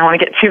don't want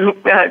to get too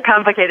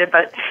complicated,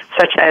 but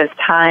such as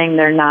tying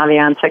their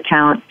Naviance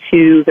account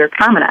to their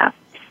Common App.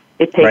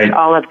 It takes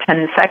all of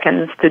 10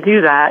 seconds to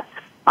do that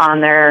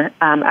on their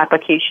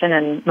application,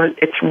 and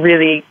it's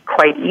really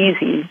quite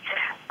easy.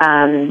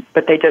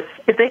 But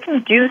if they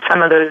can do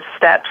some of those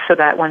steps so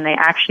that when they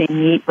actually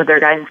meet with their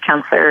guidance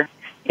counselor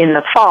in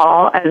the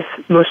fall, as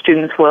most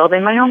students will,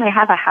 they might only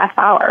have a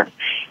half-hour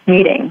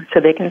meeting. So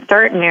they can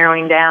start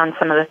narrowing down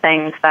some of the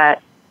things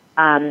that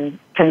can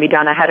be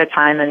done ahead of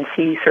time and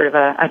see sort of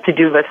a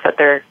to-do list that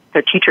their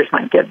teachers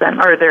might give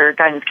them or their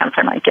guidance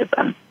counselor might give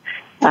them.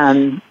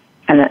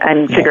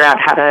 And figure out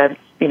how to,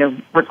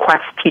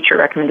 request teacher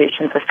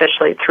recommendations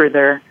officially through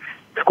their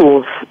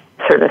school's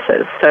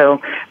services.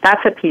 So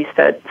that's a piece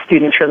that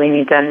students really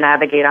need to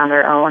navigate on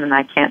their own, and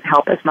I can't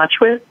help as much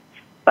with,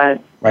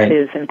 but it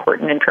is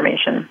important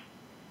information.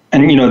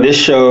 And, this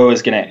show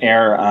is going to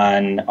air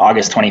on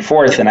August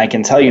 24th, and I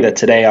can tell you that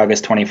today,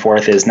 August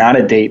 24th, is not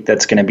a date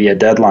that's going to be a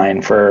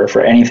deadline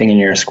for anything in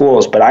your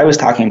schools. But I was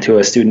talking to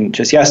a student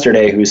just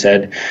yesterday who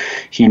said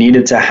he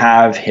needed to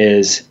have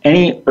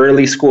any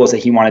early schools that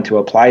he wanted to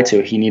apply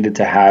to, he needed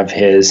to have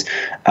his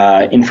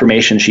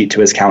information sheet to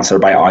his counselor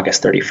by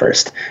August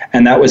 31st.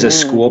 And that was a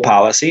school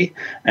policy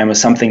and was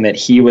something that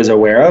he was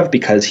aware of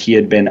because he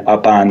had been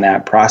up on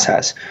that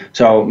process.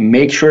 So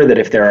make sure that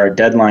if there are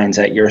deadlines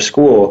at your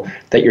school,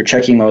 that you're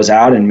checking those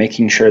out and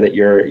making sure that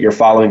you're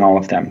following all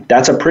of them.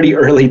 That's a pretty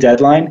early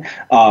deadline,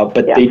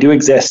 but they do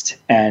exist,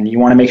 and you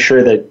want to make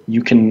sure that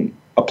you can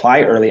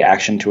apply early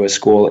action to a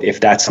school if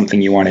that's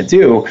something you want to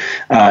do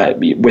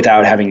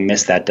without having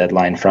missed that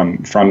deadline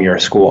from your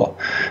school.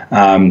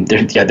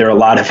 There are a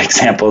lot of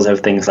examples of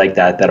things like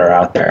that are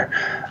out there.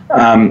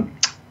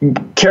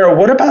 Kara,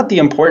 what about the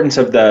importance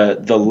of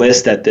the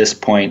list at this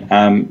point?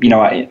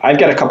 I've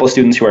got a couple of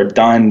students who are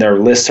done. Their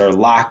lists are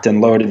locked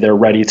and loaded. They're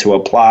ready to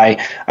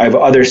apply. I have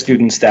other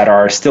students that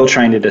are still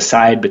trying to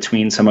decide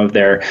between some of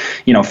their,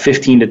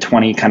 15 to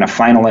 20 kind of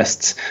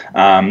finalists.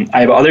 I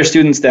have other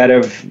students that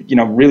have,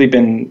 really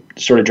been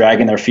sort of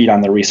dragging their feet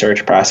on the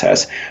research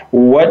process.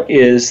 What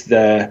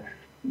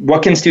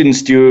can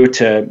students do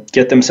to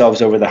get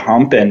themselves over the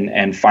hump and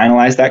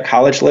finalize that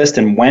college list,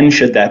 and when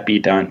should that be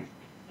done?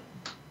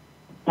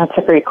 That's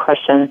a great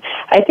question.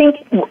 I think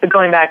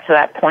going back to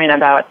that point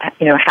about,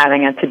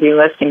 having a to-do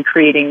list and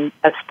creating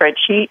a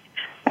spreadsheet,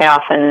 I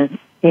often,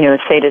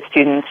 say to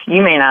students,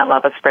 you may not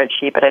love a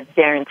spreadsheet, but I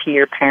guarantee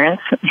your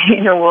parents,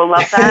 will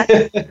love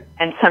that.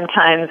 And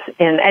sometimes,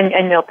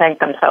 and they'll thank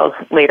themselves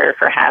later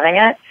for having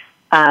it.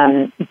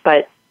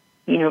 But,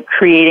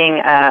 creating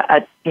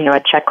a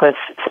checklist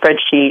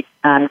spreadsheet,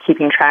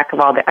 keeping track of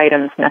all the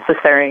items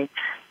necessary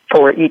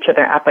for each of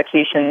their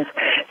applications.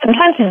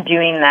 Sometimes in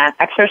doing that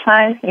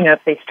exercise, if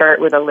they start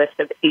with a list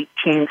of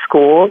 18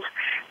 schools,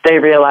 they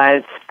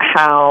realize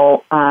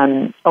how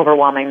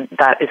overwhelming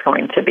that is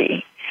going to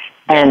be.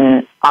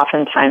 And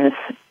oftentimes,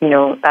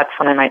 that's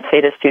when I might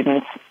say to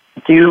students,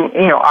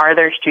 Are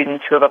there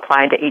students who have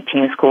applied to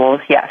 18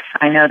 schools? Yes,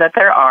 I know that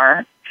there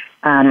are.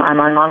 I'm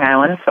on Long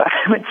Island, so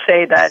I would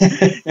say that,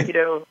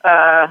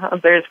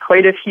 there's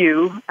quite a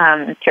few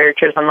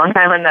characters on Long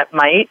Island that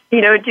might,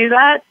 do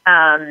that,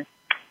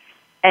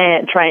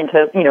 and trying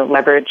to,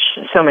 leverage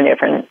so many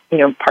different,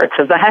 parts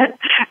of that.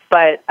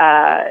 But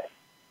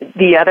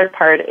the other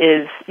part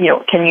is,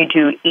 can you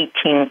do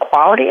 18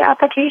 quality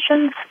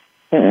applications?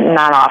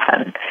 Not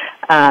often.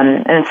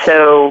 And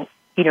so,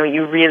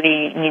 you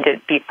really need to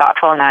be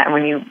thoughtful on that. And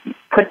when you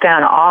put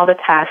down all the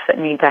tasks that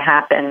need to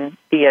happen,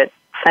 be it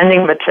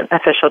sending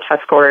official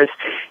test scores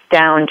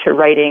down to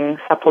writing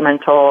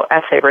supplemental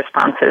essay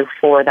responses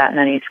for that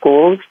many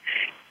schools,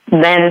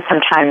 then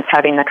sometimes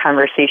having the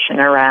conversation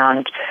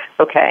around,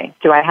 okay,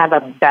 do I have a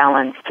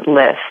balanced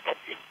list?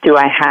 Do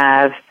I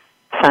have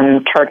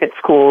some target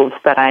schools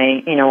that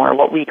I, or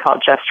what we call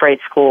just right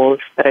schools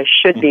that I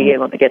should be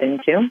able to get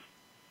into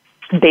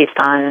based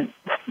on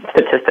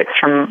statistics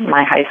from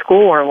my high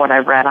school or what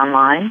I've read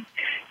online?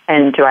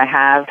 And do I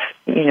have,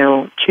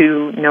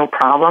 2 no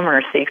problem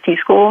or safety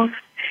schools?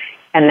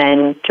 And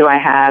then do I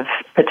have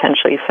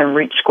potentially some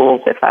reach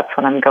schools if that's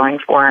what I'm going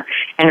for?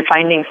 And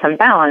finding some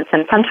balance.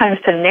 And sometimes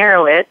to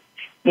narrow it,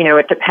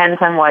 it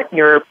depends on what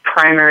your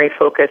primary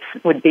focus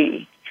would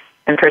be.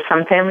 And for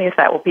some families,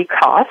 that will be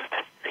cost.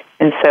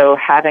 And so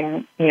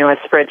having, a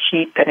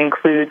spreadsheet that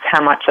includes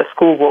how much a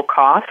school will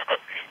cost,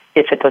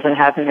 if it doesn't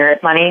have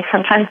merit money,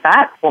 sometimes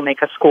that will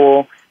make a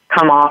school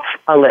come off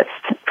a list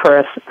for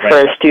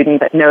a student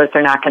that knows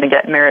they're not going to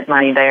get merit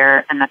money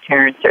there, and the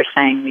parents are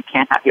saying we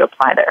can't have you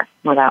apply there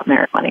without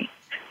merit money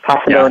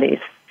possibilities.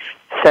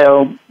 Yeah.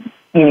 So,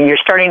 you're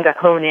starting to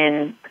hone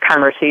in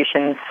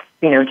conversations,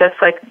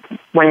 just like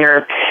when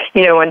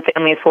when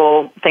families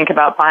will think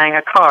about buying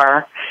a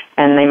car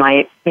and they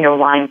might,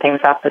 line things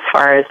up as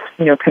far as,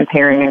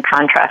 comparing and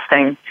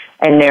contrasting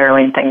and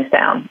narrowing things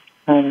down.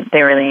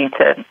 They really need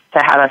to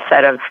have a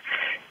set of,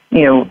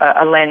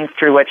 a lens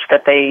through which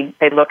that they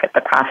look at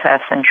the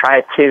process and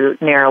try to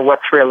narrow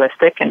what's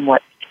realistic and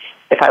what,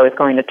 if I was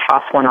going to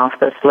toss one off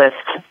this list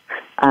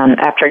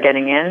after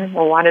getting in,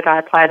 well, why did I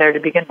apply there to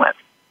begin with?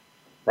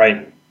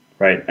 Right.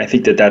 I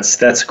think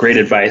that's great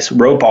advice.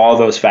 Rope all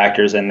those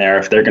factors in there.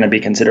 If they're going to be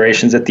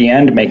considerations at the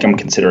end, make them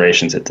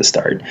considerations at the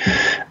start.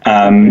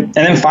 And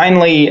then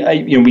finally,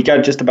 we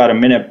got just about a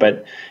minute,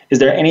 but is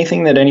there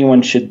anything that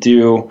anyone should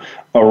do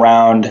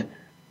around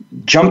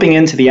jumping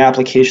into the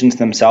applications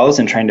themselves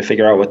and trying to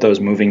figure out what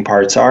those moving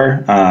parts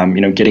are?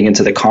 Getting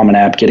into the Common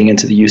App, getting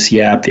into the UC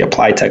app, the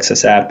Apply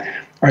Texas app.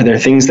 Are there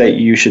things that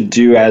you should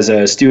do as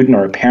a student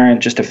or a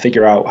parent just to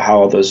figure out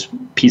how those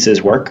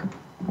pieces work?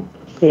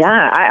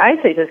 Yeah,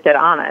 I say just get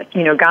on it.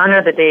 Gone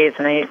are the days,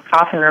 and I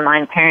often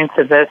remind parents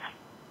of this.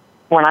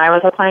 When I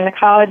was applying to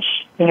college,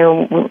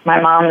 my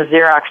mom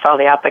Xeroxed all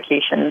the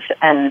applications,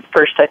 and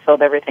first I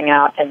filled everything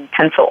out in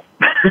pencil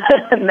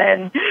and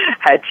then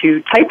had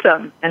to type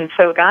them. And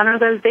so gone are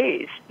those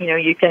days.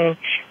 You can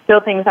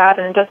fill things out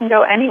and it doesn't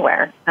go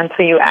anywhere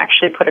until you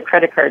actually put a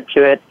credit card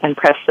to it and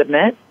press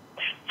submit.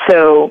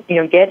 So,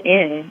 get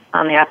in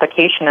on the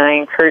application, and I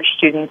encourage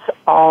students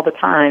all the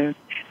time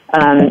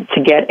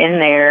to get in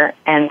there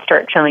and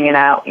start filling it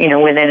out,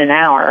 within an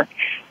hour.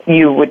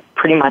 You would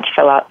pretty much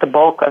fill out the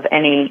bulk of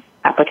any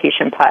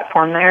application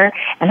platform there,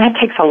 and that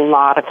takes a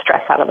lot of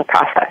stress out of the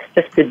process,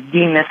 just to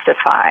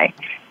demystify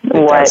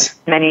what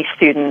many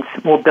students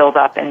will build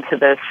up into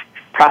this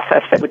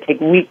process that would take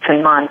weeks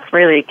and months.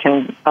 Really,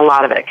 a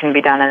lot of it can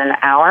be done in an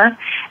hour.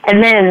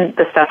 And then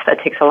the stuff that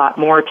takes a lot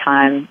more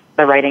time,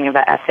 the writing of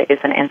the essays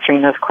and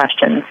answering those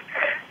questions,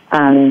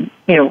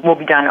 will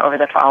be done over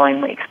the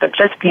following weeks. But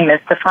just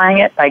demystifying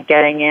it by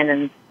getting in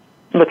and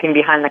looking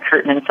behind the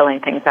curtain and filling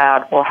things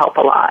out will help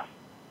a lot.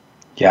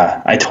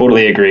 Yeah, I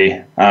totally agree.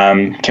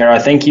 Kara,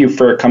 thank you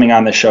for coming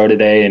on the show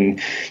today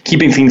and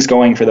keeping things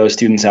going for those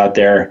students out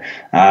there.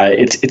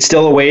 It's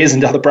still a ways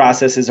until the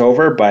process is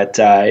over, but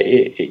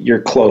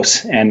you're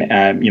close, and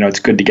it's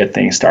good to get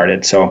things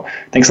started. So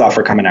thanks a lot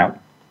for coming out.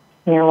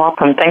 You're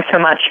welcome. Thanks so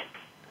much.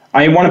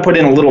 I want to put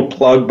in a little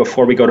plug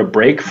before we go to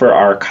break for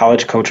our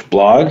College Coach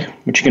blog,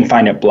 which you can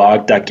find at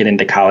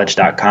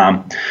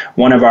blog.getintocollege.com.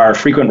 One of our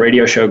frequent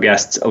radio show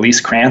guests,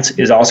 Elise Krantz,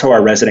 is also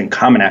our resident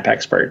Common App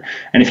expert.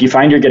 And if you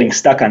find you're getting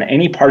stuck on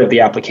any part of the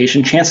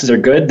application, chances are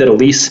good that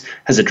Elise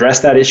has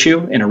addressed that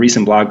issue in a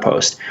recent blog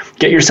post.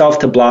 Get yourself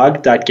to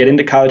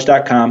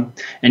blog.getintocollege.com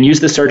and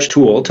use the search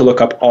tool to look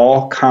up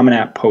all Common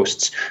App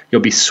posts. You'll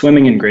be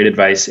swimming in great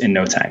advice in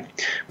no time.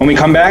 When we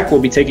come back,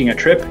 we'll be taking a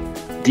trip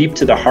deep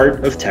to the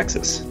heart of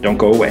Texas. Don't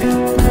go away.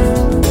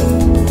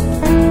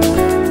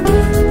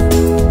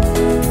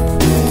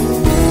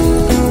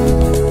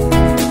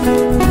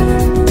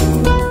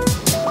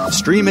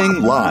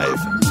 Streaming live,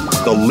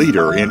 the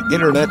leader in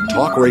Internet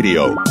talk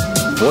radio,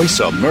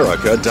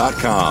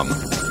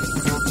 VoiceAmerica.com.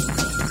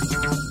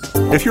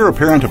 If you're a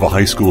parent of a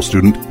high school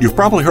student, you've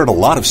probably heard a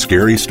lot of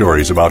scary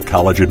stories about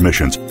college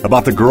admissions,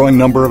 about the growing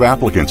number of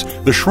applicants,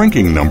 the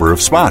shrinking number of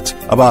spots,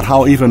 about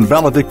how even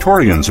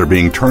valedictorians are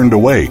being turned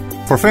away.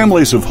 For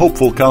families of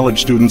hopeful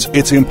college students,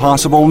 it's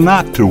impossible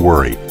not to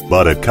worry.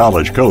 But at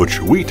College Coach,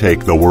 we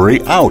take the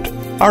worry out.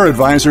 Our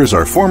advisors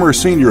are former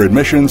senior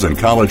admissions and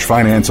college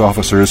finance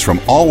officers from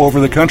all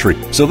over the country,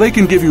 so they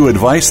can give you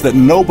advice that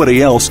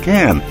nobody else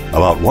can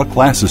about what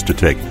classes to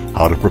take,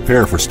 how to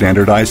prepare for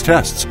standardized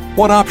tests,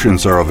 what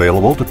options are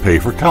available to pay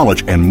for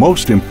college, and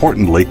most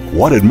importantly,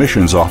 what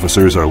admissions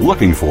officers are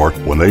looking for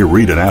when they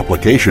read an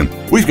application.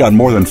 We've got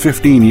more than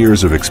 15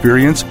 years of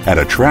experience and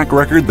a track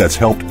record that's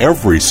helped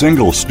every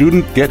single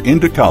student get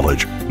into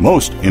college,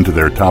 most into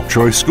their top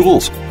choice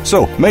schools.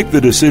 So make the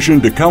decision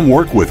to come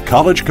work with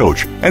College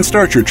Coach and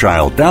start your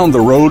child down the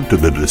road to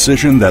the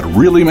decision that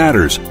really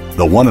matters,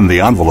 the one in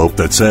the envelope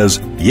that says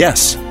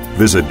yes.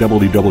 Visit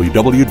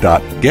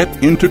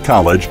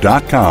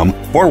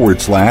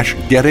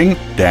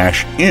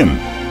www.getintocollege.com/getting-in.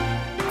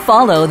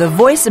 Follow the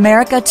Voice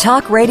America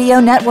Talk Radio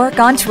Network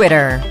on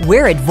Twitter.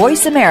 We're at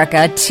Voice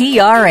America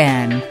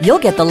TRN. You'll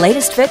get the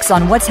latest fix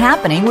on what's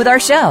happening with our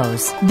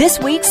shows, this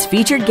week's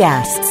featured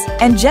guests,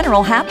 and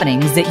general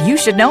happenings that you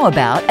should know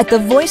about at the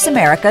Voice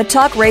America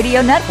Talk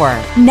Radio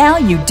Network. Now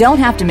you don't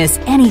have to miss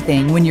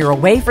anything when you're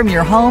away from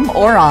your home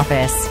or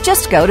office.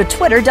 Just go to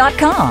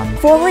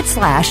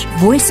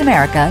twitter.com/Voice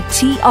America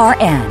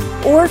TRN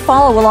or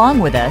follow along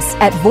with us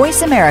at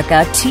Voice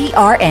America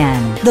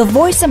TRN, the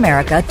Voice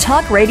America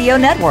Talk Radio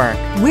Network.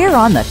 We're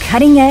on the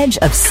cutting edge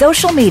of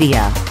social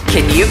media.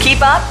 Can you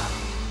keep up?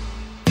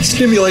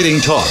 Stimulating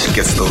talk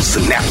gets those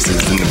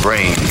synapses in the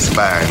brain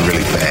firing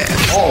really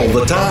fast. All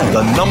the time.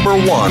 The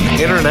 #1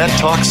 internet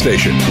talk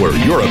station where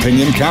your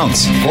opinion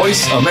counts.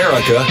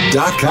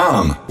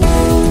 VoiceAmerica.com.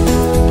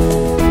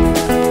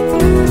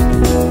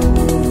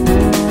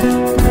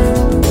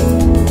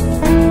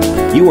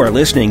 You are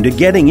listening to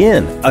Getting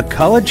In, a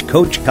College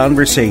Coach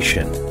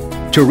Conversation.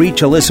 To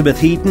reach Elizabeth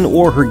Heaton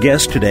or her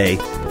guest today,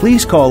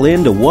 please call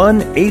in to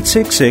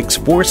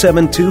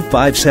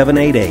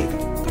 1-866-472-5788.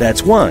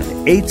 That's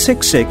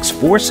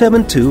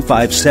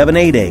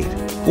 1-866-472-5788.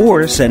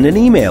 Or send an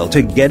email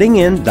to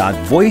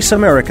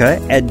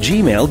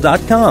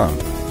gettingin.voiceamerica@gmail.com.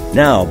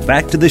 Now,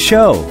 back to the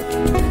show.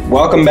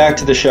 Welcome back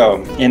to the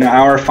show. In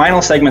our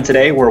final segment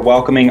today, we're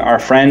welcoming our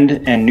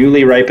friend and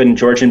newly ripened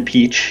Georgian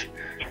peach,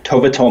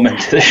 Tova Tolman,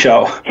 to the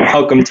show.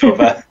 Welcome,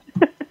 Tova.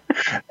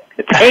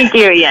 Thank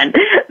you, Ian.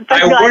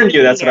 I warned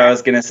you, that's what I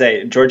was going to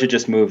say. Georgia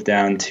just moved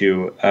down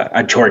to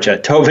Georgia.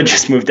 Tova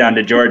just moved down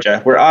to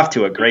Georgia. We're off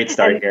to a great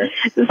start here.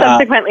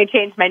 Subsequently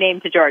changed my name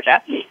to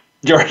Georgia.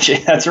 Georgia,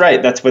 that's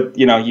right. That's what,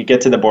 you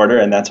get to the border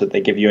and that's what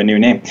they give you a new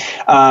name.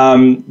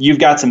 You've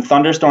got some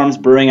thunderstorms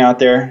brewing out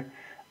there.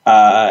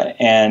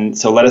 And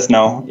so let us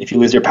know if you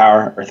lose your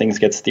power or things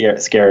get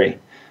scary.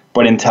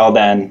 But until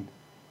then,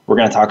 we're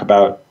going to talk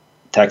about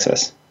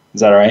Texas.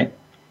 Is that all right?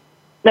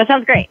 That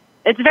sounds great.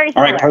 It's very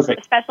similar, all right,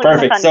 perfect. Especially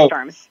with the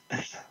thunderstorms. So,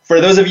 for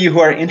those of you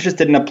who are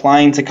interested in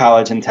applying to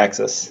college in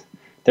Texas,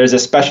 there's a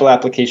special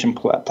application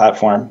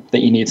platform that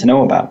you need to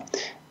know about.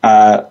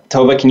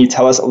 Tova, can you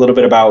tell us a little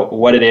bit about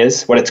what it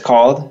is, what it's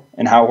called,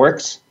 and how it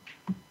works?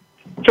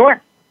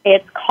 Sure.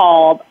 It's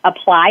called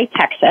Apply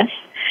Texas.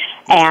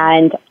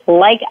 And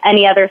like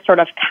any other sort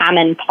of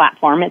common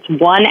platform, it's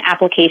one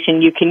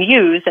application you can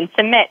use and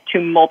submit to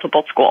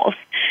multiple schools.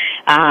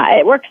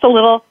 It works a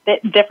little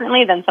bit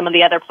differently than some of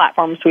the other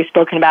platforms we've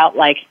spoken about,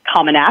 like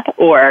Common App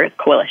or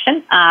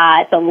Coalition.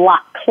 It's a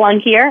lot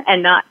clunkier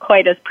and not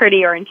quite as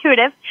pretty or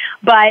intuitive,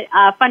 but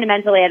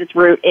fundamentally at its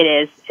root, it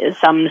is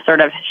some sort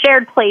of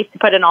shared place to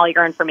put in all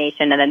your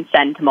information and then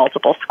send to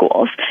multiple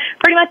schools.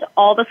 Pretty much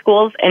all the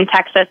schools in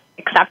Texas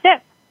accept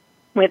it,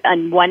 with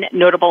one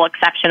notable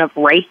exception of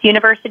Rice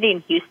University in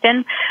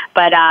Houston,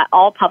 but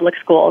all public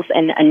schools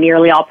and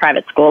nearly all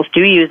private schools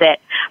do use it.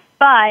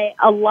 But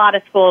a lot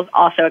of schools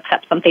also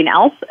accept something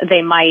else.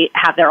 They might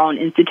have their own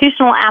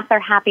institutional app they're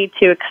happy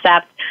to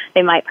accept.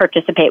 They might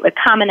participate with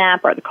Common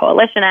App or the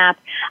Coalition app.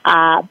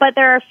 But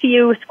there are a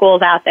few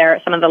schools out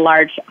there, some of the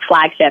large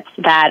flagships,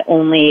 that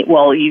only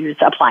will use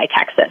Apply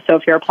Texas. So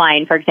if you're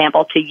applying, for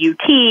example, to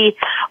UT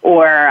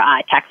or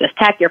Texas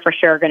Tech, you're for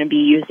sure going to be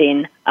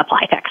using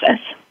Apply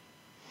Texas.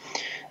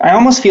 I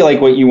almost feel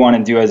like what you want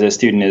to do as a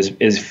student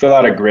is fill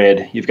out a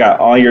grid. You've got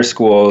all your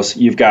schools.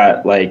 You've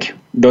got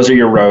those are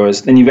your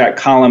rows. Then you've got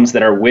columns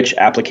that are which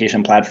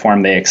application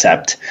platform they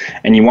accept.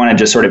 And you want to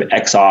just sort of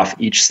X off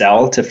each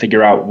cell to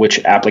figure out which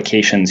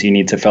applications you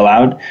need to fill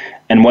out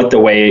and what the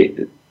way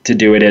to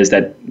do it is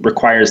that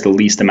requires the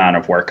least amount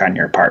of work on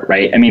your part,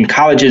 right? I mean,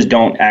 colleges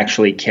don't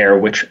actually care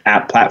which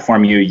app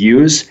platform you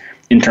use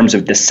in terms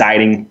of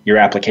deciding your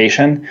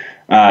application.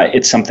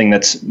 It's something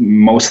that's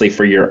mostly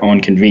for your own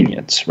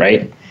convenience,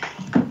 right?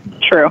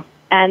 True.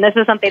 And this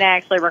is something I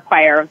actually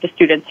require of the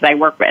students that I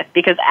work with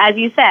because, as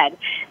you said,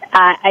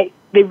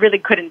 they really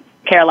couldn't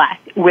care less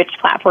which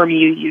platform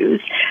you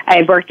use.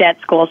 I worked at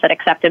schools that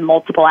accepted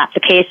multiple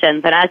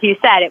applications, and as you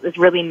said, it was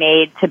really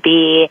made to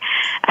be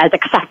as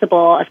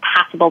accessible as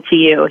possible to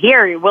you.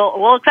 Here,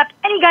 we'll accept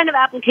any kind of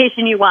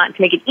application you want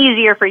to make it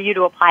easier for you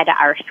to apply to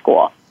our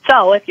school.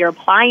 So if you're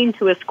applying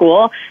to a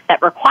school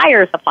that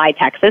requires Apply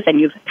Texas and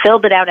you've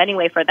filled it out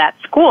anyway for that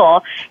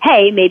school,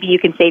 hey, maybe you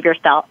can save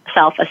yourself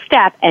a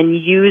step and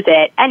use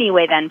it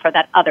anyway then for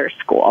that other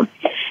school.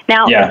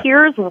 Now,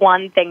 here's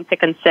one thing to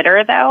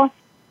consider, though.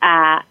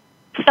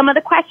 Some of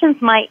the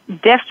questions might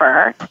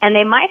differ, and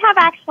they might have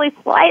actually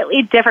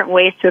slightly different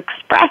ways to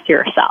express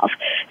yourself.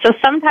 So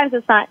sometimes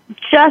it's not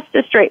just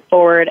as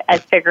straightforward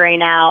as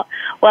figuring out,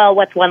 well,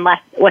 what's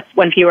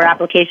one fewer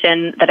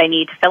application that I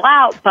need to fill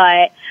out,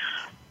 but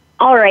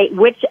all right,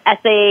 which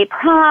essay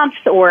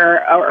prompts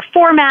or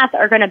formats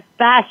are going to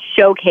best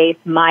showcase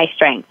my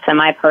strengths and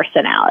my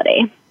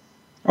personality?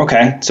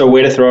 Okay, so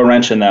way to throw a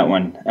wrench in that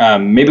one.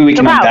 Maybe we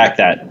can unpack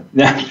that.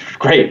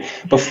 Great.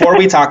 Before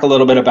we talk a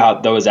little bit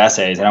about those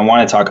essays, and I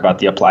want to talk about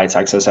the Apply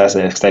Texas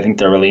essays because I think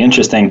they're really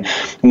interesting,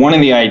 one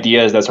of the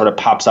ideas that sort of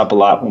pops up a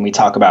lot when we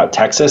talk about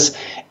Texas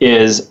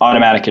is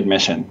automatic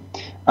admission.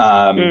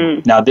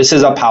 Now, this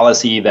is a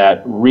policy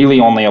that really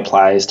only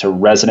applies to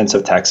residents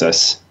of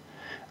Texas,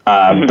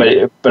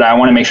 but I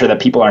want to make sure that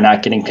people are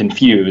not getting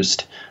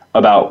confused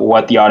about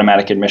what the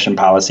automatic admission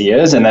policy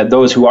is, and that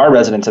those who are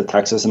residents of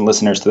Texas and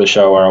listeners to the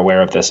show are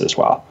aware of this as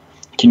well.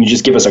 Can you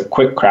just give us a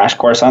quick crash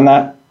course on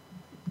that?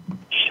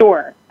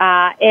 Sure.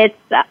 It's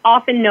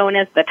often known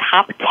as the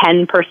top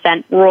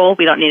 10% rule.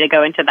 We don't need to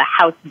go into the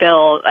House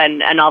bill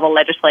and all the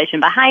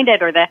legislation behind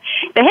it or the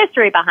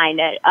history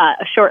behind it.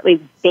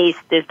 Shortly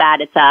based is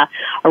that it's a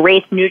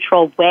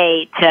race-neutral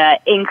way to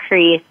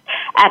increase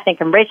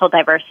ethnic and racial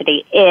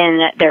diversity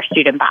in their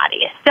student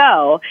bodies.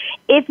 So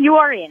if you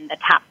are in the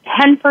top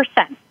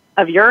 10%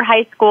 of your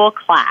high school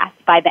class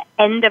by the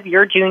end of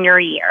your junior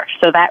year,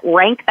 so that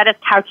rank that is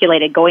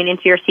calculated going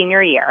into your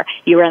senior year,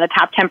 you were in the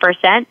top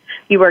 10%,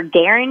 you are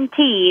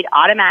guaranteed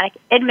automatic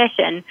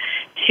admission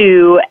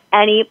to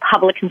any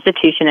public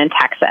institution in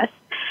Texas.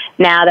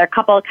 Now, there are a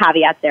couple of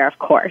caveats there, of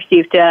course.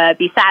 You have to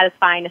be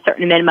satisfying a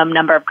certain minimum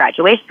number of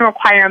graduation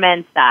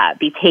requirements,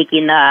 be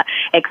taking the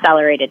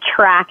accelerated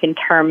track in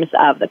terms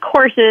of the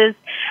courses.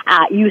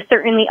 You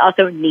certainly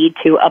also need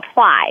to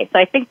apply. So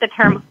I think the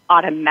term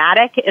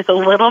automatic is a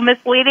little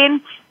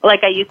misleading.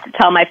 Like I used to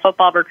tell my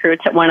football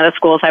recruits at one of the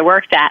schools I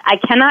worked at, I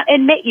cannot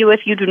admit you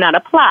if you do not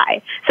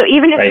apply. So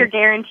even if you're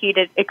guaranteed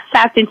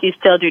acceptance, you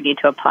still do need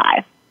to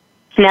apply.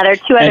 Now, there are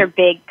two other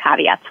big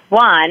caveats.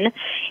 One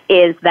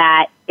is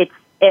that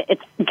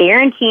it's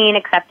guaranteeing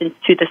acceptance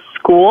to the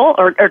school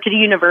or to the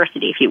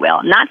university, if you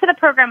will, not to the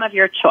program of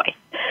your choice.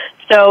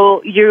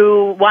 So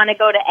you want to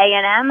go to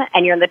A&M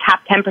and you're in the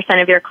top 10%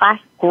 of your class,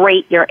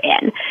 great, you're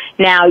in.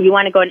 Now, you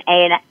want to go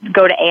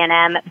to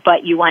A&M,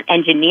 but you want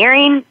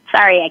engineering,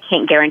 sorry, I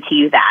can't guarantee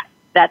you that.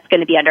 That's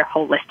going to be under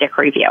holistic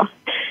review.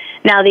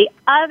 Now, the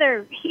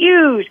other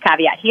huge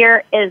caveat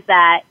here is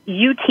that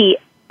UT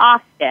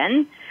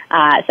Austin,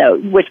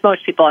 which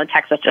most people in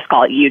Texas just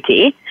call it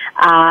UT,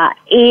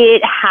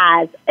 it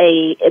has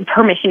a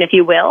permission, if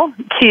you will,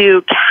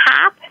 to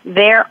cap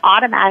their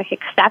automatic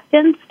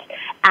acceptance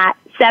at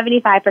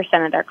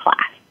 75% of their class.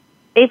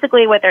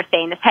 Basically, what they're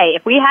saying is, hey,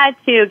 if we had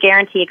to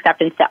guarantee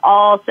acceptance to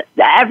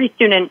every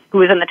student who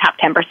was in the top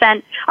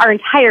 10%, our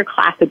entire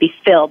class would be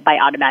filled by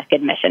automatic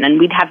admission, and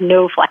we'd have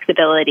no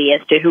flexibility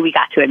as to who we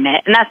got to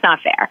admit, and that's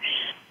not fair.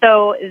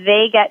 So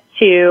they get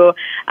to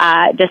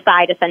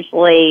decide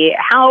essentially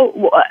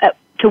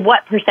to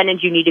what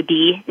percentage you need to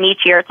be in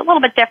each year. It's a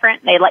little bit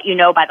different. They let you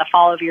know by the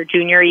fall of your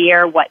junior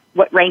year what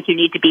rank you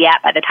need to be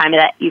at by the time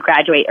that you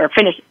graduate or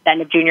finish at the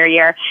end of junior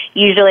year.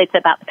 Usually it's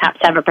about the top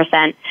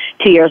 7%.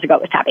 2 years ago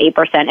it was top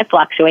 8%. It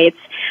fluctuates.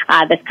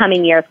 This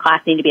coming year's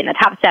class need to be in the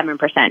top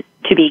 7%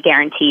 to be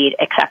guaranteed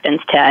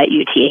acceptance to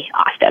UT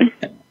Austin.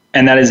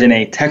 And that is in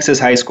a Texas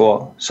high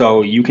school.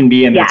 So you can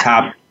be in the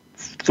top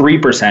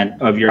 3%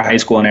 of your high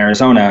school in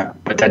Arizona,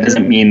 but that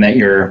doesn't mean that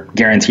you're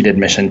guaranteed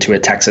admission to a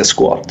Texas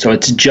school. So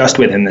it's just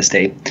within the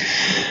state.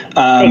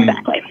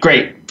 Exactly.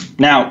 Great.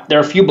 Now, there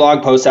are a few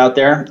blog posts out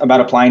there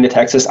about applying to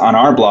Texas on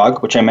our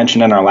blog, which I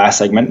mentioned in our last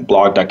segment,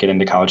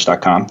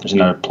 blog.getintocollege.com. There's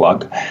another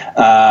plug.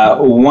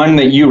 One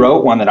that you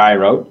wrote, one that I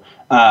wrote.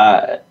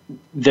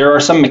 There are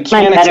some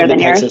mechanics of the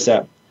Texas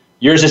app.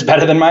 Yours is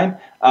better than mine?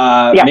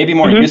 Maybe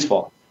more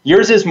useful.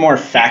 Yours is more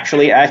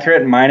factually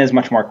accurate. Mine is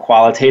much more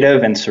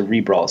qualitative and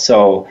cerebral.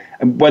 So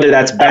whether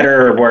that's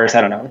better or worse,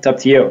 I don't know. It's up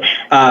to you.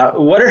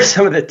 What are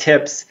some of the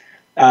tips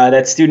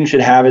that students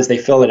should have as they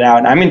fill it out?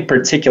 And I'm in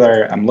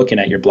particular, I'm looking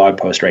at your blog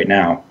post right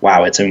now.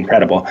 Wow, it's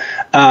incredible.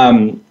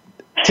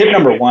 Tip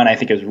number one, I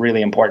think, is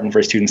really important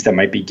for students that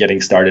might be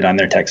getting started on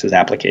their Texas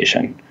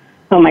application.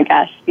 Oh my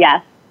gosh,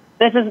 yes.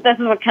 This is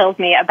what kills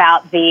me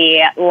about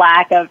the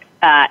lack of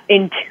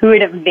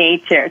intuitive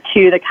nature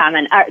to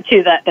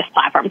this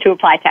platform, to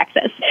Apply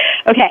Texas.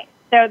 Okay,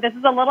 so this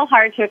is a little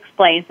hard to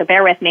explain, so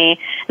bear with me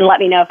and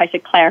let me know if I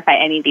should clarify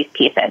any of these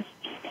pieces.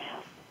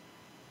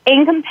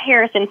 In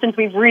comparison, since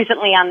we've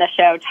recently on the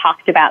show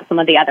talked about some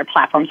of the other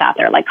platforms out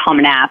there like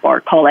Common App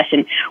or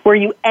Coalition, where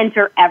you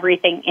enter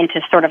everything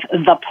into sort of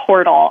the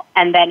portal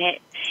and then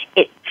it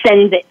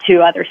sends it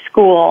to other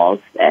schools,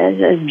 as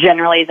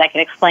generally as I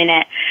can explain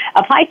it.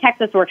 Apply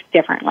Texas works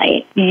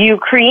differently. You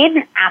create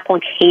an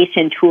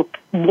application to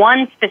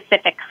one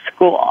specific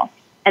school,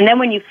 and then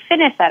when you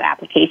finish that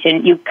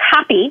application, you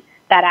copy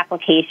that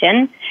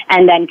application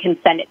and then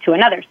can send it to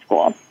another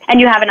school,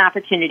 and you have an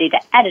opportunity to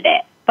edit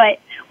it. But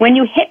when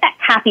you hit that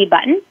copy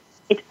button,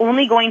 it's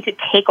only going to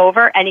take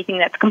over anything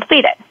that's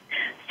completed.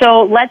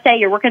 So let's say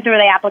you're working through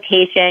the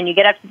application, you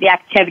get up to the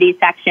activities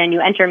section, you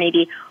enter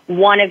maybe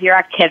one of your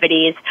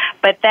activities,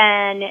 but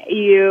then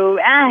you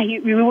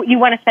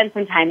want to spend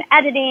some time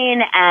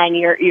editing, and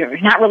you're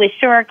not really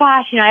sure,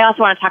 gosh, I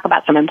also want to talk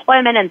about some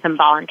employment and some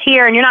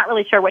volunteer, and you're not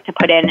really sure what to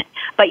put in,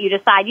 but you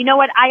decide, you know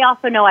what, I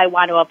also know I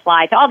want to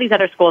apply to all these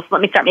other schools, so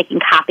let me start making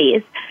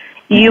copies.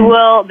 You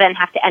will then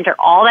have to enter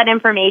all that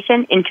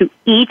information into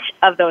each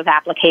of those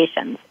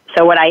applications.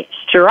 So what I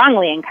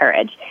strongly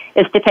encourage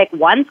is to pick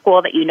one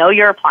school that you know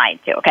you're applying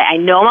to. Okay, I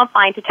know I'm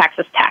applying to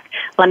Texas Tech.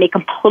 Let me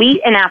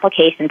complete an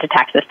application to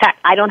Texas Tech.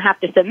 I don't have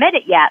to submit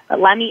it yet, but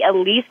let me at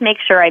least make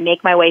sure I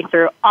make my way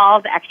through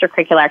all the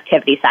extracurricular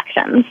activity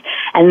sections,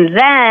 and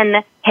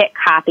then hit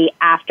copy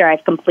after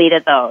I've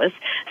completed those,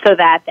 so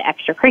that the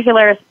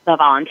extracurriculars, the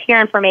volunteer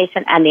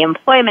information, and the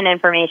employment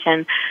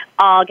information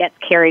all gets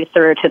carried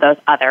through to those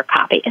other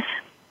copies.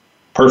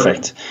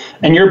 Perfect.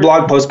 And your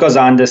blog post goes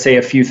on to say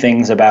a few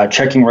things about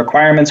checking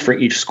requirements for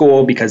each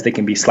school, because they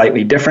can be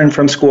slightly different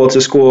from school to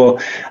school.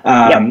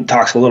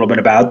 Talks a little bit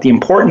about the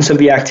importance of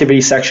the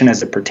activity section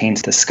as it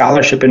pertains to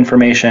scholarship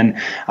information.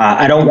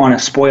 I don't want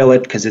to spoil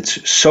it because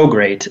it's so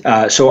great.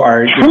 So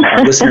our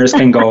listeners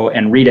can go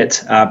and read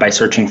it by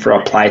searching for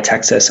Apply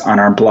Texas on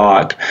our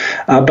blog.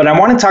 But I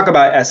want to talk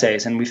about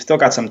essays, and we've still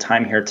got some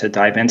time here to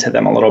dive into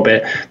them a little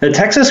bit. The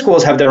Texas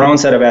schools have their own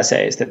set of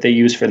essays that they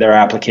use for their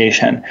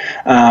application.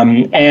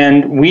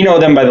 And we know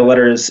them by the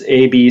letters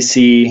A, B,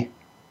 C,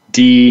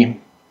 D,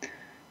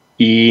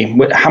 E.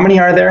 How many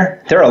are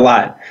there? There are a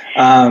lot.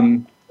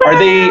 Are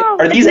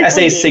these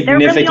essays significant?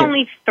 There are really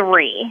only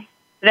three.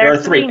 There are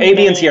three. A,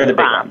 B, and C are the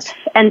big ones.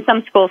 And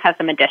some schools have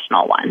some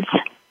additional ones.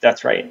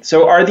 That's right.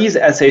 So are these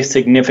essays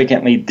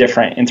significantly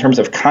different in terms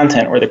of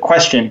content or the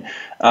question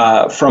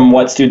from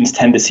what students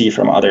tend to see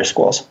from other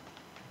schools?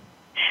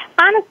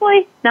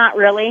 Honestly, not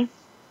really.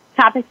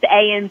 Topics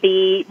A and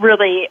B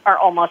really are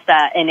almost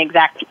an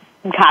exact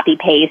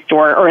copy-paste,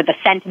 or the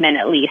sentiment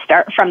at least,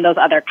 from those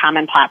other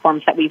common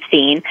platforms that we've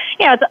seen.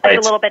 It's a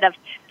little bit of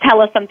tell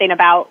us something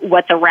about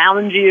what's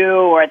around you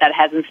or that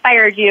has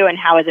inspired you, and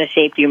how has it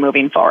shaped you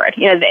moving forward.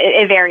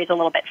 It varies a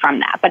little bit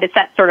from that, but it's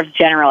that sort of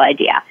general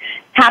idea.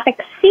 Topic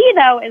C,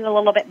 though, is a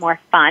little bit more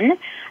fun,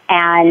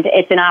 and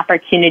it's an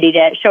opportunity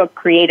to show a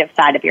creative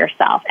side of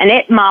yourself. And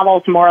it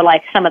models more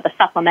like some of the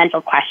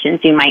supplemental questions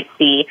you might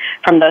see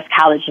from those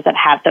colleges that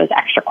have those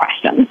extra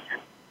questions.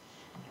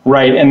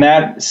 Right, and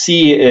that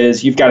C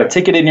is you've got a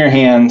ticket in your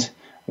hand.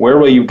 Where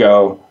will you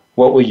go?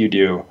 What will you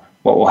do?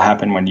 What will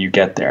happen when you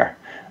get there?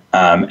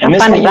 And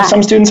this one,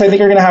 some students, I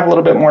think, are going to have a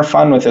little bit more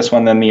fun with this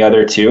one than the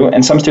other two.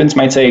 And some students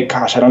might say,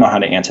 gosh, I don't know how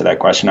to answer that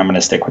question. I'm going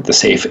to stick with the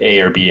safe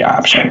A or B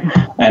option.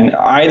 And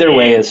either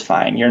way is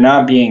fine. You're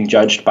not being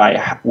judged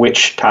by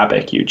which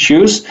topic you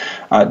choose,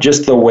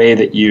 just the way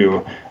that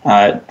you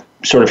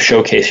sort of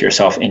showcase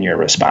yourself in your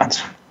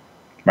response.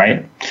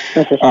 Right?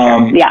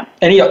 Yeah.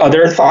 Any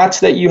other thoughts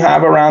that you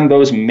have around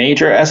those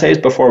major essays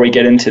before we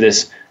get into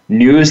this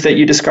news that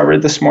you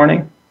discovered this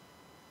morning?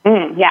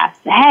 Yes.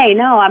 Hey,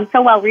 no, I'm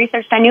so well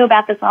researched. I knew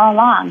about this all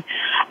along.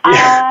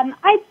 Yeah.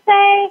 I'd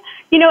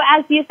say,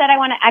 as you said, I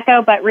want to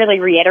echo, but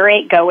really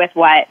reiterate, go with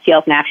what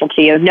feels natural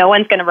to you. No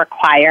one's going to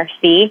require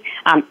C.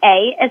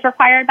 A is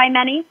required by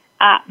many.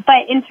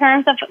 But in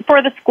terms of,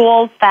 for the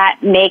schools that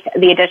make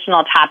the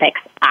additional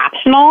topics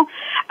optional,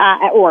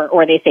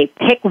 or they say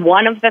pick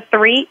one of the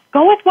three,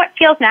 go with what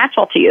feels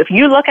natural to you. If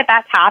you look at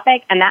that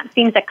topic and that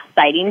seems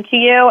exciting to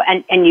you,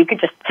 and you could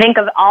just think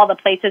of all the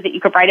places that you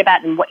could write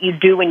about and what you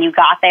do when you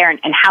got there,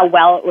 and how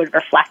well it would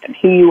reflect on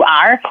who you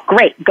are,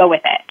 great, go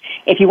with it.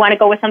 If you want to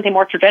go with something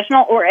more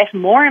traditional, or if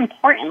more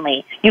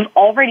importantly, you've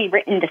already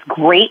written this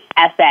great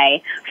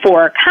essay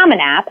for Common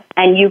App,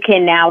 and you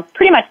can now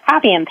pretty much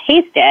copy and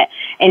paste it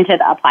into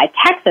the Apply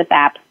Texas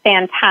app,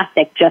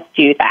 fantastic, just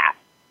do that.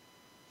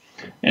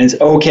 And it's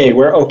okay.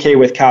 We're okay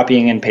with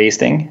copying and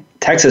pasting.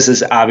 Texas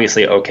is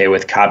obviously okay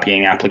with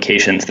copying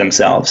applications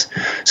themselves.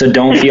 So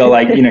don't feel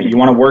like, you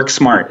want to work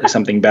smart, is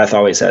something Beth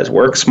always says.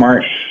 Work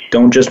smart.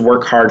 Don't just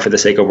work hard for the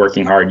sake of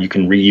working hard. You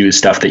can reuse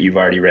stuff that you've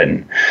already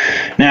written.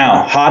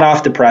 Now, hot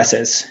off the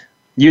presses,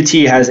 UT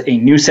has a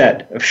new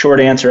set of short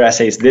answer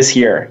essays this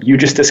year. You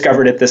just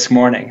discovered it this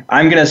morning.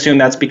 I'm going to assume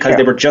that's because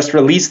they were just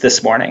released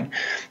this morning.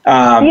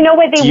 You know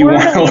what? They were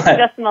released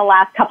just in the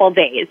last couple of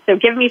days. So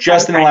give me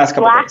just in the last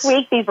couple of days. Last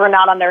week, these were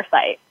not on their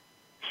site.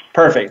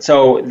 Perfect.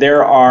 So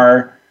there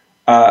are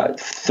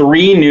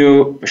 3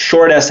 new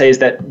short essays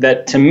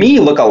that to me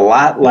look a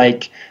lot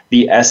like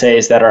the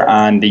essays that are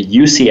on the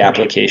UC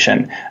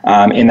application,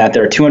 in that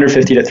they're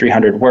 250 to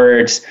 300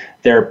 words.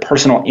 They're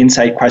personal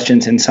insight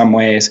questions in some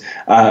ways.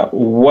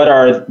 What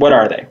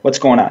are they? What's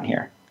going on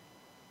here?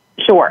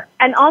 Sure.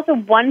 And also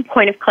one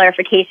point of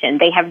clarification,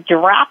 they have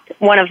dropped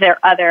one of their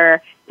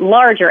other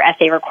larger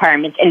essay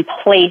requirements in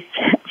place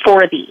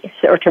for these,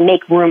 or to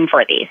make room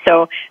for these.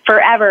 So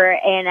forever,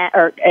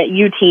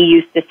 UT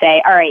used to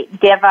say, all right,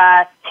 give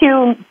us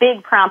 2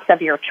 big prompts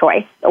of your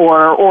choice,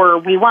 or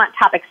we want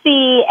topic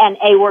C and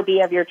A or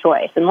B of your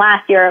choice. And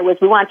last year it was,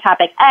 we want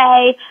topic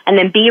A and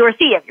then B or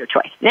C of your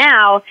choice.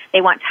 Now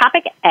they want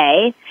topic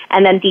A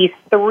and then these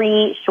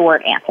 3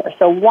 short answers.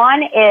 So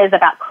one is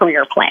about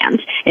career plans.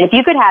 And if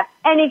you could have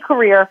any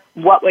career,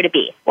 what would it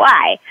be?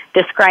 Why?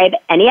 Describe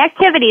any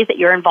activities that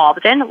you're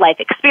involved in, life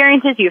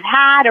experiences you've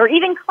had, or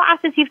even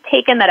classes you've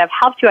taken that have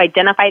helped you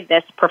identify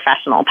this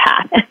professional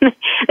path.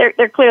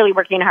 They're clearly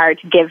working hard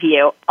to give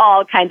you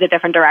all kinds of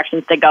different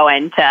directions to go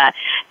in to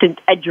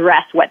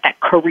address what that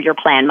career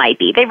plan might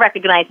be. They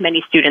recognize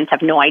many students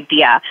have no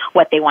idea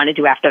what they want to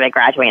do after they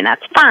graduate, and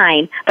that's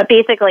fine. But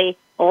basically,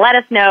 let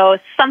us know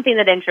something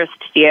that interests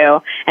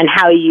you and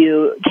how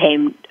you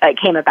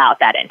came about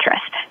that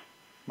interest.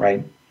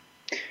 Right.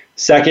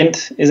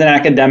 Second is an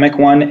academic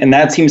one, and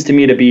that seems to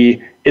me to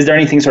be, is there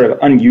anything sort of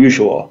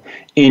unusual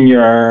in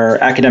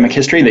your academic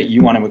history that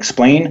you want to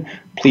explain?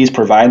 Please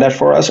provide that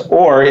for us.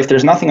 Or if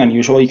there's nothing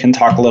unusual, you can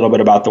talk a little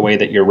bit about the way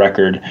that your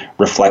record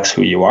reflects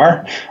who you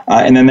are.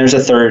 And then there's a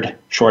third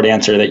short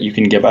answer that you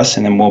can give us,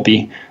 and then we'll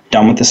be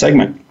done with the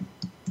segment.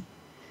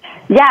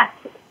 Yes,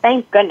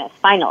 thank goodness,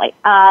 finally.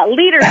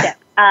 Leadership.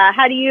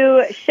 How do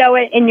you show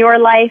it in your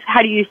life?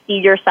 How do you see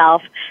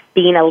yourself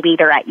being a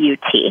leader at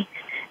UT?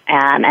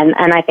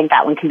 And I think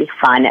that one can be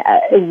fun.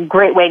 A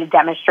great way to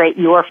demonstrate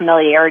your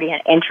familiarity and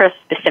interest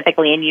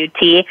specifically in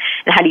UT,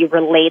 and how do you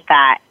relate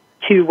that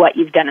to what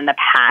you've done in the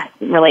past,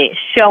 and really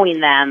showing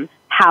them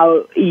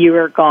how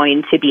you're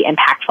going to be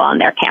impactful on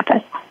their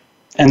campus.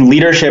 And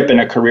leadership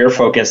and a career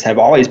focus have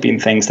always been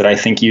things that I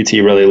think UT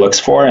really looks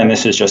for, and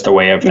this is just a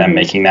way of them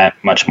making that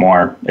much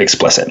more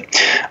explicit.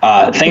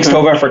 Thanks,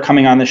 Tova, for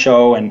coming on the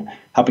show and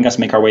helping us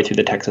make our way through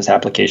the Texas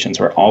applications.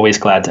 We're always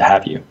glad to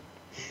have you.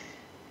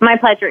 My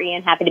pleasure,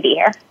 Ian. Happy to be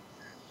here.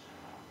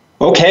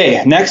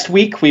 Okay, next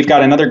week we've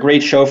got another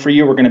great show for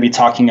you. We're going to be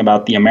talking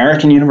about the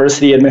American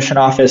University Admission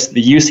Office,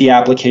 the UC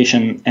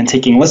application, and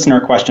taking listener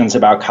questions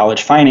about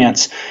college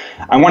finance.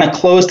 I want to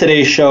close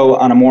today's show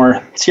on a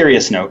more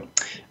serious note.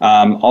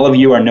 All of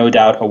you are no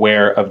doubt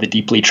aware of the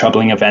deeply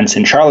troubling events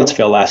in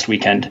Charlottesville last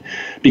weekend.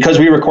 Because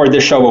we record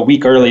this show a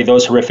week early,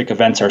 those horrific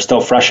events are still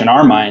fresh in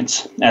our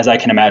minds, as I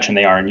can imagine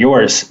they are in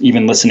yours,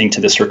 even listening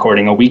to this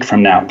recording a week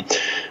from now.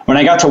 When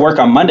I got to work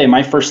on Monday,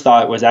 my first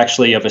thought was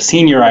actually of a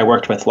senior I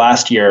worked with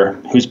last year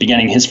who's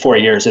beginning his 4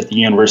 years at the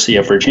University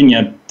of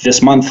Virginia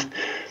this month.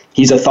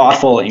 He's a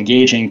thoughtful,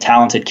 engaging,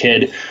 talented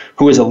kid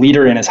who is a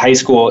leader in his high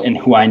school and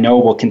who I know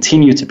will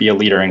continue to be a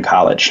leader in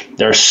college.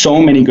 There are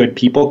so many good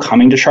people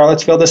coming to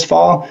Charlottesville this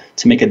fall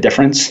to make a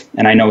difference,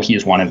 and I know he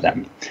is one of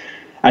them.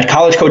 At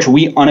College Coach,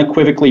 we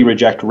unequivocally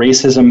reject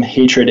racism,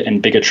 hatred,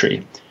 and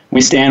bigotry. We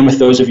stand with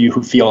those of you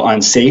who feel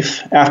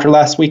unsafe after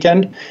last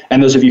weekend,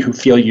 and those of you who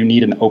feel you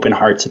need an open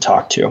heart to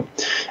talk to.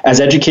 As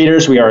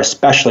educators, we are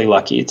especially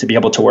lucky to be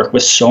able to work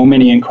with so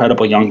many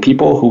incredible young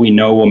people who we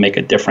know will make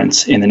a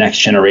difference in the next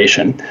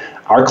generation.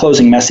 Our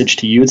closing message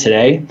to you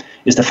today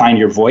is to find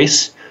your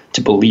voice,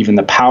 to believe in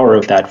the power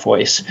of that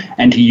voice,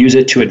 and to use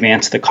it to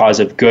advance the cause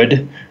of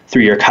good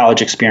through your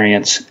college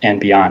experience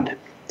and beyond.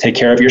 Take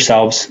care of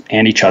yourselves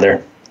and each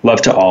other.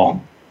 Love to all.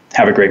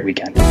 Have a great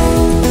weekend.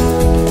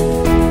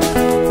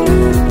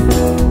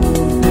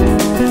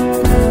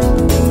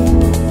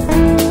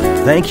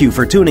 Thank you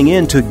for tuning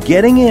in to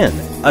Getting In,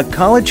 a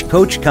College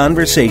Coach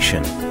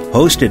Conversation,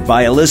 hosted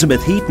by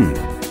Elizabeth Heaton.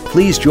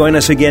 Please join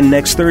us again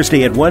next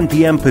Thursday at 1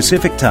 p.m.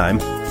 Pacific Time,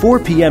 4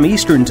 p.m.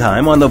 Eastern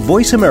Time on the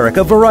Voice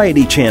America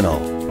Variety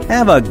Channel.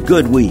 Have a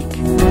good week.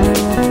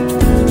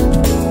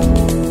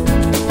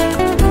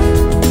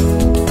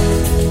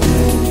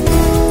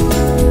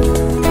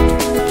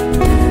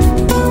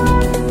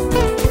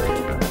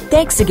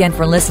 Thanks again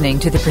for listening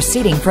to the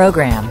preceding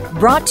program,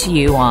 brought to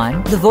you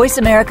on the Voice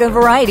America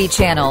Variety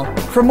Channel.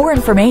 For more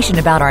information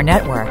about our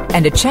network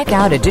and to check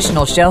out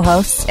additional show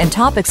hosts and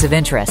topics of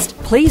interest,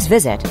 please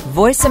visit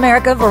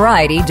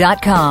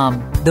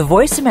voiceamericavariety.com. The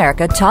Voice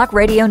America Talk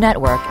Radio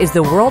Network is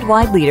the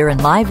worldwide leader in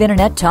live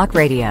Internet talk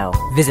radio.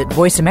 Visit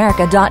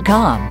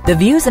voiceamerica.com. The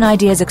views and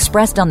ideas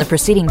expressed on the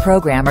preceding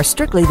program are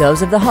strictly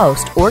those of the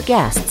host or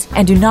guests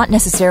and do not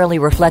necessarily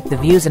reflect the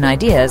views and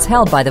ideas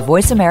held by the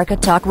Voice America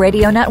Talk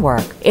Radio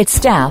Network, its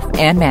staff,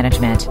 and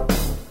management.